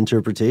 That's one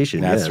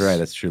interpretation. That's yes. right.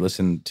 That's true.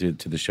 Listen to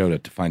the show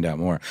to find out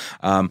more.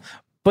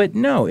 But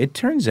no, it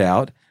turns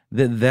out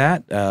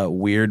that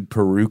weird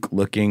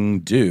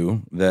peruke-looking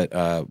do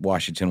that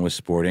Washington was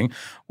sporting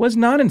was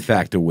not, in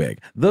fact, a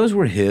wig. Those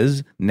were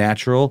his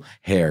natural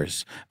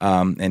hairs.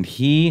 And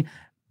he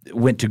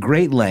went to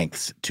great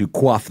lengths to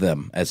coif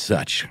them as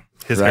such.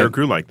 His right? hair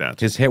grew like that.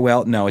 His hair,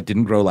 well, no, it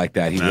didn't grow like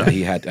that.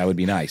 He had, I would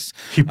be nice.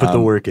 He put the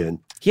work in.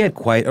 He had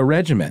quite a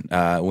regimen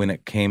when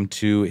it came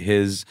to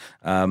his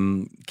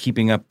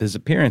keeping up his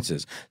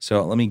appearances.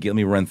 So let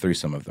me run through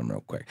some of them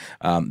real quick.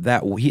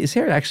 His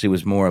hair actually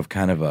was more of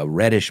kind of a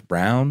reddish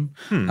brown.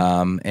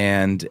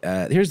 And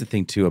here's the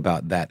thing too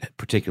about that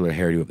particular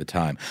hairdo at the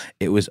time.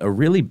 It was a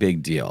really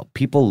big deal.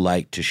 People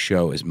liked to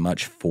show as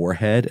much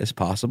forehead as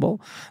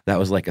possible. That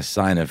was like a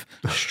sign of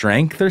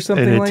strength or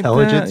something And like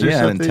intelligence that. or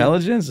Yeah, something?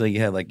 intelligence. Like you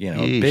had like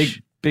Yeesh.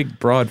 big,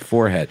 broad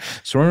forehead.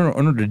 So in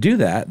order to do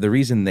that, the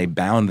reason they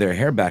bound their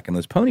hair back in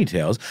those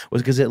ponytails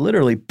was because it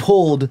literally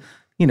pulled,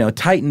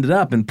 tightened it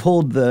up and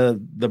pulled the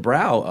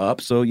brow up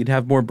so you'd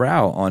have more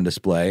brow on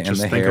display. Just and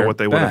the think hair of what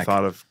they would have back.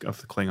 thought of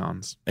the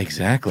Klingons.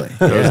 Exactly.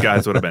 Those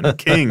guys would have been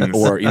kings.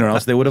 Or, you know what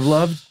else they would have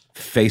loved?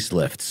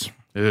 Facelifts.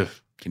 Ugh.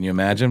 Can you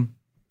imagine?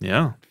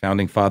 Yeah.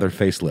 Founding father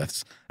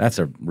facelifts. That's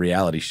a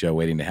reality show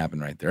waiting to happen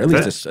right there. At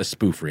least a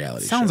spoof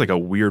reality show. Sounds like a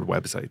weird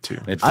website,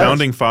 too. It does.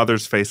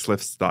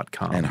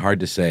 FoundingFathersFacelifts.com. And hard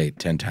to say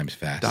 10 times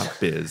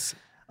fast. .biz.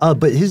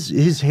 But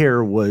his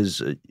hair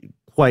was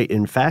quite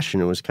in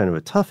fashion. It was kind of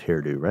a tough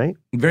hairdo, right?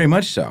 Very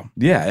much so.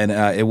 Yeah, and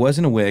it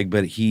wasn't a wig,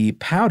 but he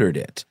powdered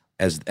it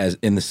as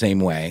in the same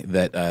way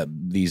that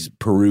these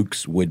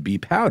perukes would be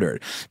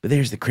powdered. But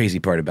there's the crazy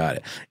part about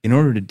it. In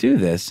order to do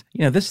this,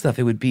 this stuff,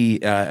 it would be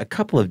a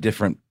couple of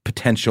different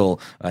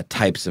potential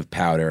types of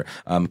powder.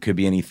 Could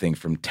be anything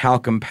from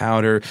talcum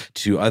powder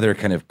to other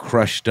kind of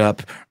crushed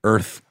up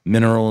earth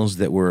minerals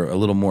that were a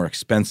little more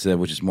expensive,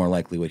 which is more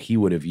likely what he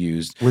would have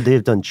used. Would they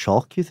have done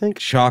chalk, you think?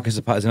 Chalk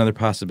is another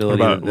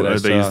possibility. What about, that I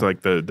they saw. use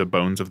like the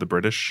bones of the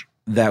British?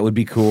 That would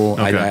be cool.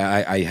 Okay.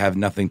 I have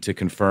nothing to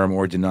confirm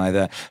or deny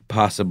that.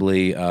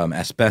 Possibly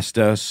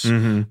asbestos.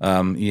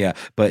 Yeah.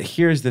 But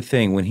here's the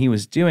thing. When he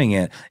was doing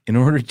it, in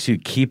order to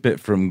keep it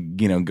from,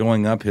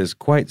 going up his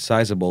quite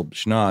sizable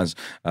schnoz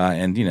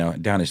and,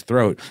 down his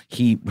throat,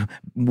 he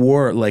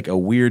wore like a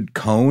weird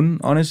cone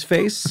on his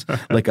face,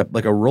 like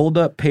a rolled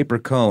up paper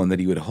cone that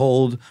he would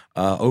hold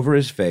over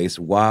his face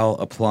while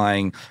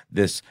applying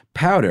this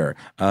powder.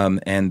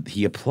 And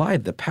he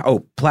applied the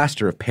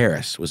plaster of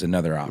Paris was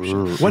another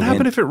option. What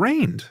happened if it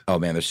rained? Oh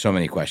man, there's so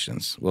many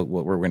questions. We're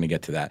going to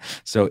get to that.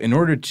 So in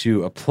order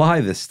to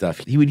apply this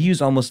stuff, he would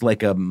use almost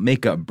like a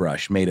makeup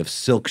brush made of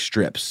silk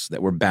strips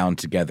that were bound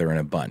together in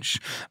a bunch.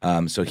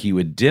 So he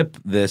would dip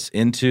this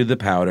into the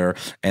powder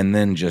and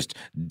then just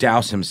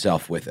douse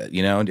himself with it,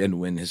 and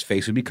when his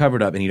face would be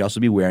covered up, and he'd also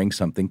be wearing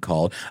something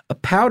called a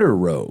powder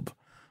robe.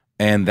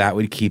 And that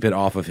would keep it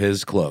off of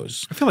his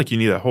clothes. I feel like you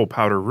need a whole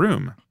powder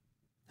room.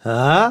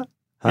 Huh?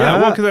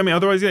 Yeah, well, because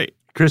otherwise,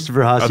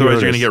 Christopher Haas.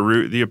 otherwise you're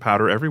going to get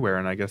powder everywhere,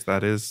 and I guess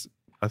that is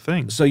a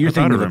thing. So you're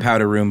thinking of the room.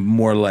 powder room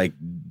more like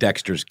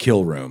Dexter's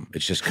kill room.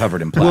 It's just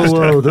covered in plastic.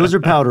 Whoa, those are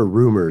powder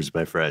rumors,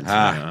 my friends.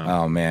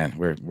 Oh man,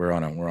 we're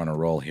on a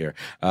roll here.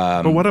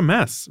 But what a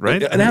mess,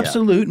 right? An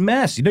absolute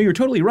mess. You're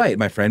totally right,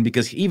 my friend,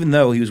 because even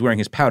though he was wearing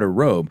his powder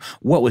robe,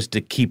 what was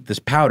to keep this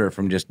powder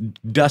from just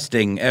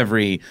dusting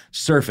every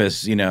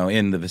surface,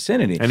 in the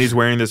vicinity? And he's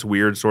wearing this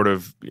weird sort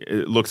of,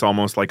 it looks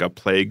almost like a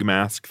plague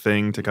mask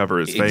thing to cover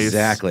his face.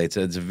 Exactly. It's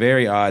a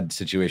very odd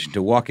situation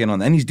to walk in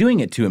on. And he's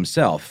doing it to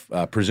himself,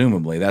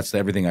 presumably. That's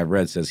everything I've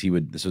read says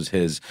this was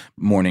his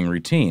morning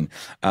routine.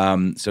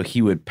 So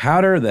he would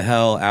powder the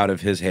hell out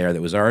of his hair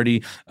that was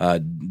already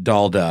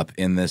dolled up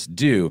in this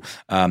dew.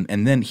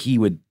 And then he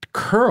would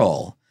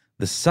curl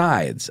the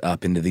sides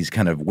up into these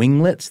kind of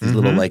winglets, these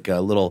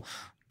little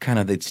kind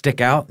of, they'd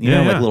stick out,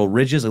 like little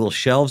ridges, little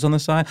shelves on the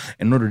side.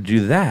 In order to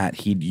do that,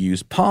 he'd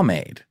use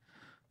pomade.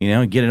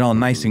 get it all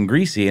nice and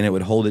greasy, and it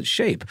would hold its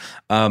shape.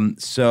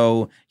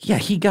 So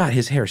he got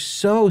his hair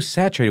so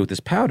saturated with this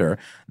powder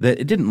that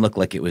it didn't look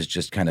like it was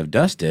just kind of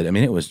dusted. I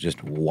mean, it was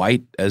just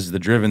white as the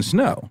driven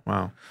snow.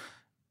 Wow.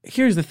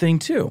 Here's the thing,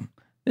 too.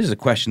 This is a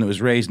question that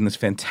was raised in this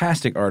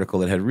fantastic article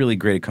that had really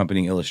great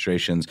accompanying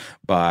illustrations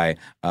by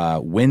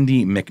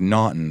Wendy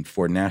McNaughton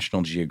for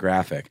National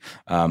Geographic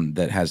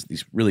that has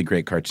these really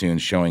great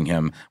cartoons showing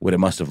him what it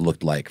must have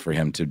looked like for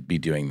him to be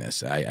doing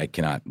this. I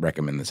cannot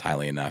recommend this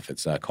highly enough.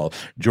 It's called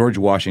George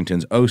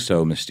Washington's Oh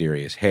So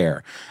Mysterious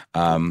Hair.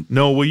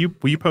 No, will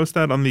you post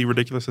that on the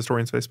Ridiculous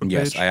Historians Facebook page?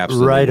 Yes, I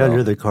absolutely Right will.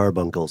 under the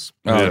carbuncles.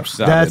 Oh,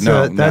 stop That's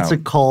it.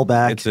 a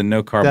callback. It's a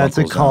no carbuncle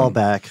That's a zone.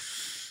 callback.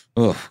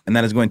 Ugh. And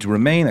that is going to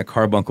remain a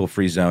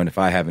carbuncle-free zone if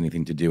I have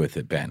anything to do with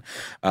it, Ben.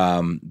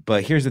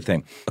 But here's the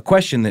thing. A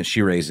question that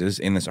she raises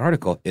in this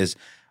article is,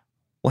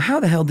 well,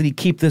 how the hell did he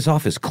keep this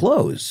off his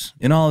clothes?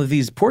 In all of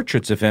these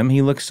portraits of him,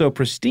 he looks so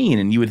pristine,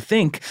 and you would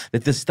think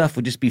that this stuff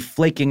would just be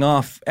flaking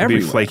off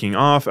everywhere. Be flaking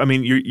off. I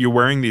mean, you're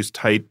wearing these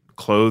tight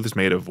clothes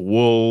made of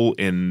wool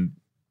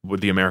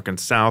with the American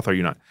South, are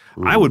you not?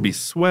 Ooh. I would be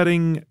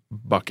sweating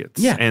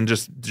buckets and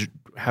just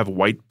have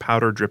white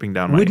powder dripping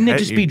down my head. Wouldn't it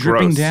just be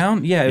dripping Gross.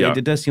 down? Yeah, Yeah.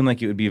 It does seem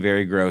like it would be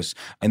very gross.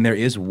 And there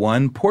is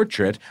one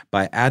portrait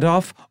by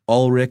Adolf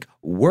Ulrich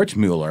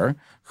Wertmüller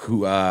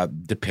who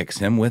depicts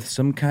him with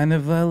some kind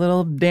of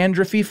little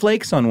dandruffy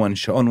flakes on one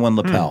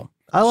lapel.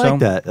 I like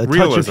that. A touch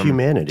realism. of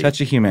humanity. Touch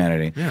of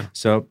humanity. Yeah.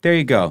 So there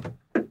you go.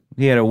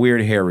 He had a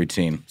weird hair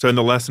routine. So, and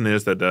the lesson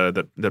is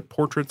that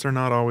portraits are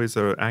not always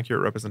an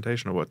accurate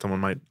representation of what someone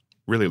might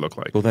really look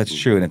like. Well, that's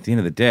true. And at the end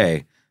of the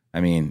day, I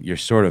mean, you're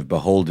sort of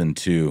beholden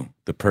to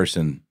the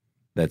person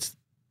that's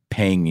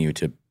paying you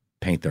to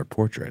paint their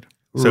portrait.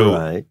 So,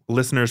 Right.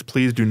 listeners,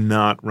 please do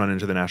not run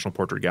into the National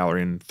Portrait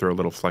Gallery and throw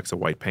little flecks of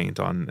white paint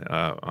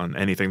on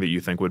anything that you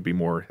think would be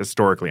more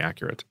historically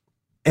accurate.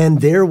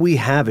 And there we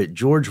have it.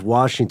 George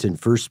Washington,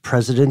 first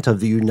president of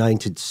the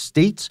United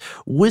States,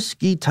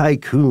 whiskey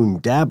tycoon,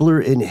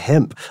 dabbler in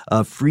hemp,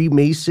 a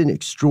Freemason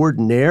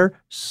extraordinaire,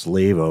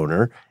 slave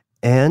owner,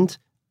 and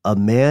a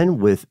man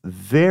with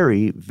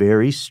very,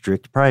 very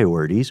strict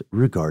priorities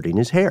regarding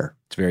his hair.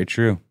 It's very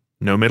true.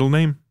 No middle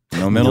name.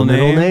 No middle No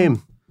name. middle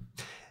name.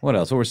 What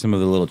else? What were some of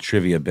the little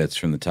trivia bits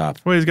from the top?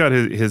 Well, he's got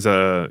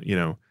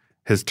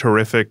his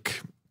terrific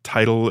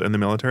title in the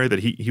military that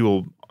he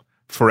will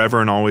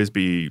forever and always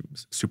be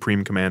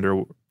Supreme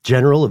Commander.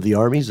 General of the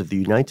Armies of the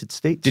United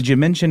States. Did you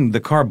mention the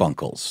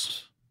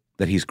carbuncles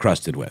that he's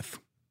crusted with?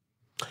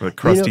 The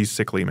crusty,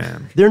 sickly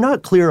man. They're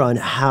not clear on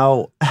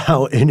how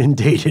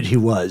inundated he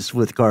was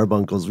with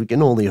carbuncles. We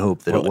can only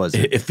hope that it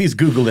wasn't. If these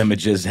Google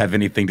images have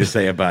anything to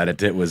say about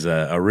it, it was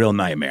a real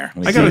nightmare.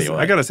 I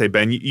gotta say,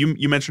 Ben,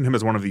 you mentioned him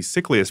as one of the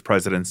sickliest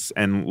presidents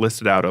and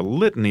listed out a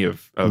litany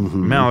of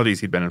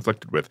maladies he'd been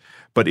inflicted with.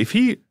 But if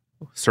he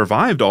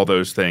survived all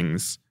those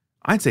things,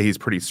 I'd say he's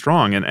pretty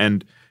strong.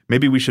 And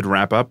maybe we should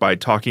wrap up by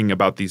talking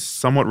about the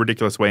somewhat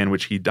ridiculous way in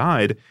which he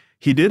died.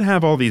 He did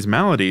have all these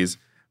maladies,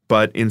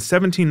 but in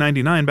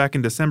 1799, back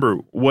in December,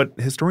 what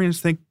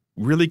historians think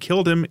really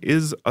killed him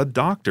is a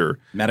doctor.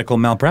 Medical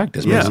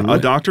malpractice. Yeah, basically. a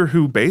doctor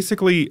who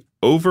basically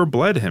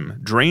overbled him,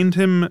 drained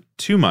him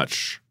too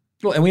much.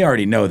 Well, and we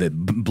already know that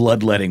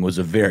bloodletting was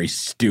a very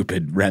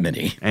stupid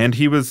remedy. And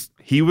he was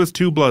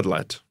too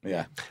bloodlet.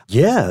 Yeah.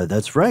 Yeah,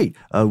 that's right.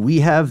 We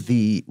have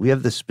the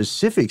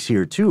specifics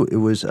here too. It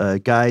was a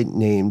guy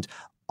named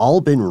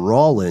Alban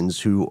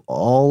Rawlins who,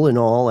 all in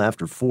all,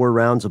 after 4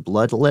 rounds of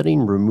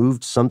bloodletting,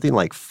 removed something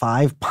like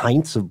 5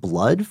 pints of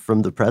blood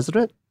from the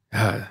president.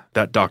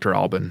 That Dr.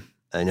 Alban.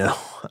 I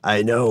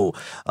know.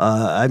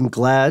 I'm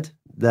glad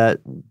that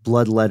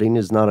bloodletting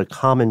is not a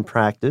common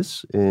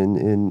practice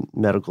in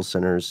medical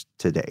centers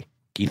today.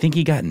 Do you think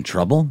he got in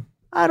trouble?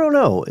 I don't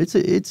know. It's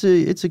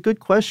a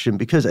good question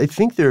because I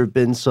think there have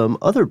been some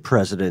other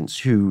presidents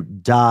who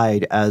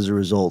died as a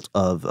result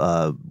of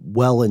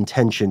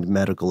well-intentioned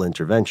medical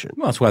intervention.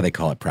 Well, that's why they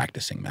call it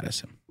practicing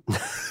medicine.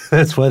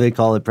 That's why they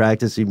call it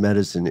practicing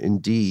medicine,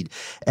 indeed.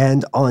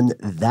 And on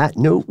that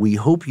note, we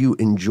hope you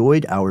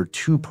enjoyed our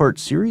 2-part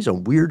series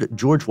on weird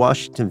George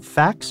Washington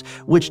facts,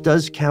 which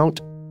does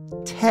count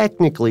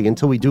technically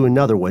until we do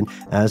another one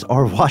as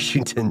our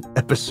Washington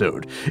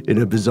episode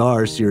in a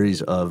bizarre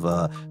series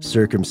of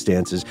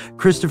circumstances.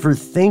 Christopher,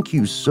 thank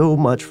you so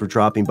much for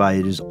dropping by.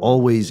 It is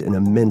always an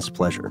immense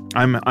pleasure.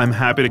 I'm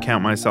happy to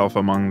count myself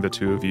among the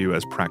two of you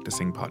as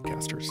practicing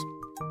podcasters.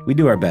 We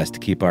do our best to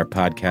keep our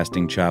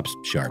podcasting chops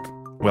sharp.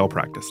 Well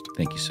practiced.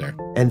 Thank you, sir.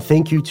 And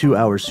thank you to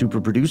our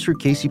super producer,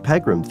 Casey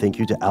Pegram. Thank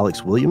you to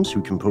Alex Williams,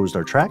 who composed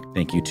our track.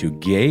 Thank you to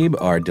Gabe,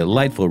 our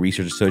delightful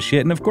research associate.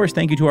 And of course,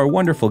 thank you to our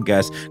wonderful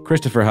guest,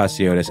 Christopher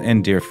Hasiotis,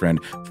 and dear friend,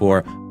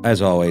 for,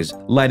 as always,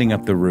 lighting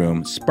up the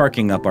room,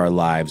 sparking up our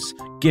lives,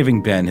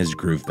 giving Ben his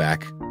groove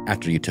back.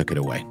 after you took it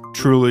away.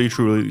 Truly,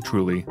 truly,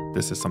 truly,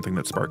 this is something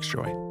that sparks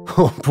joy.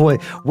 Oh boy.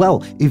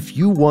 Well, if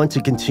you want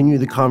to continue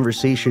the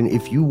conversation,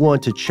 if you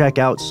want to check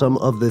out some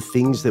of the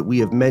things that we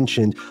have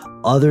mentioned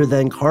other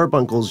than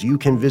Carbuncles, you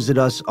can visit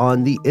us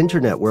on the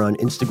internet. We're on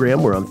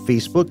Instagram, we're on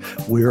Facebook,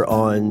 we're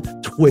on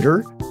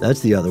Twitter.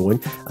 That's the other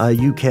one.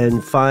 You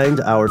can find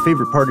our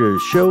favorite part of the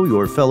show,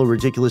 your fellow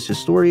Ridiculous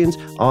Historians,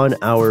 on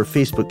our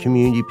Facebook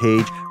community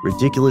page,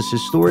 Ridiculous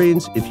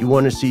Historians. If you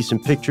want to see some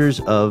pictures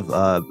of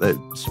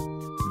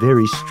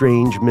very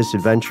strange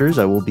misadventures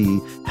I will be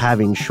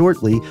having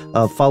shortly,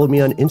 follow me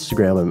on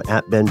Instagram. I'm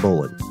at Ben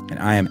Bowlin. And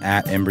I am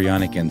at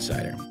Embryonic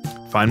Insider.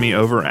 Find me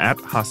over at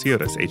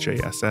Hasiotis,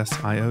 Hassiotis.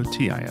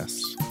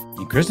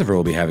 And Christopher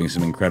will be having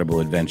some incredible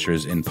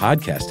adventures in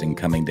podcasting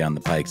coming down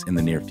the pikes in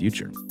the near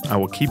future. I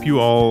will keep you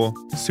all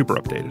super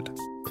updated.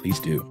 Please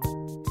do.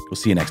 We'll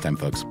see you next time,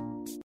 folks.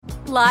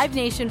 Live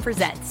Nation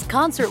presents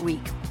Concert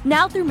Week.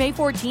 Now through May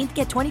 14th,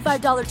 get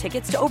 $25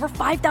 tickets to over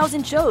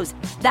 5,000 shows.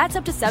 That's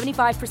up to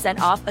 75%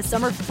 off a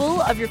summer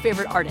full of your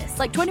favorite artists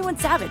like 21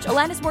 Savage,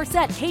 Alanis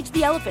Morissette, Cage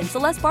the Elephant,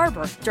 Celeste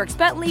Barber, Dierks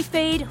Bentley,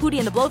 Fade, Hootie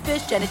and the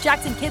Blowfish, Janet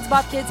Jackson, Kidz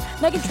Bop Kids,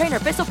 Meghan Trainor,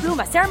 Peso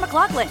Pluma, Sarah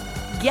McLachlan.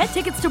 Get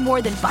tickets to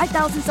more than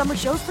 5,000 summer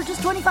shows for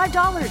just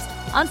 $25.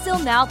 Until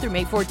now through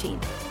May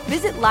 14th.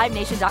 Visit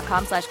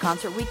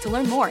LiveNation.com/Concert Week to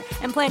learn more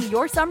and plan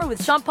your summer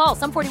with Sean Paul,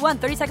 Sum 41,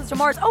 30 Seconds to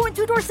Mars, and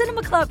Two Door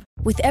Cinema Club.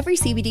 With every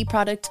CBD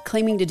product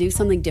claiming to do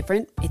something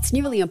different, it's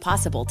nearly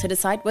impossible to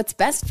decide what's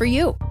best for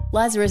you.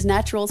 Lazarus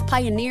Naturals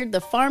pioneered the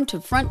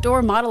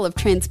farm-to-front-door model of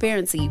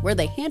transparency, where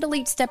they handle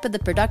each step of the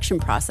production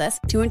process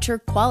to ensure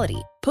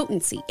quality,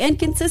 potency, and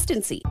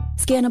consistency.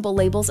 Scannable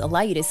labels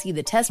allow you to see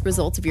the test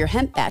results of your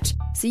hemp batch,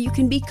 so you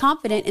can be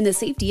confident in the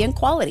safety and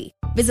quality.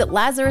 Visit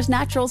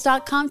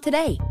LazarusNaturals.com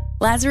today.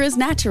 Lazarus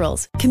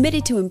Naturals,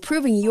 committed to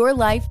improving your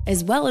life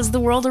as well as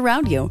the world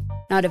around you.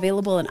 Not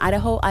available in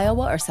Idaho,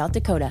 Iowa, or South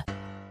Dakota.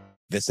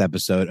 This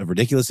episode of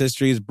Ridiculous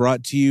History is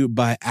brought to you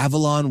by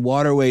Avalon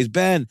Waterways.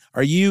 Ben,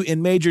 are you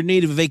in major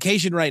need of a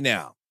vacation right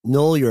now?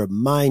 Noel, you're a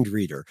mind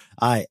reader.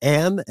 I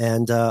am,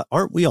 and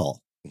aren't we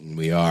all?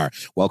 We are.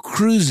 While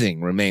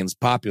cruising remains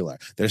popular,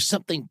 there's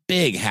something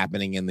big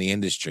happening in the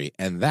industry,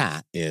 and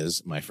that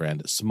is, my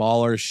friend,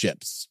 smaller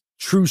ships.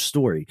 True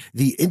story.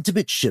 The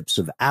intimate ships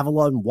of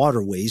Avalon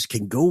Waterways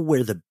can go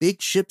where the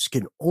big ships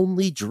can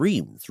only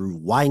dream, through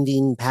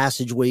winding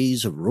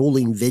passageways of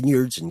rolling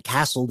vineyards and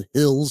castled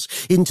hills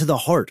into the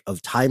heart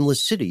of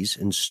timeless cities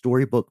and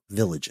storybook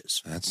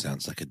villages. That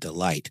sounds like a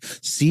delight.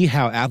 See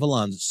how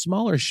Avalon's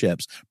smaller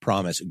ships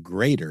promise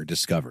greater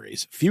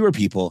discoveries, fewer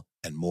people,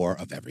 and more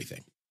of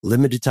everything.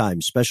 Limited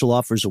time special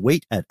offers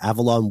await at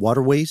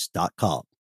AvalonWaterways.com.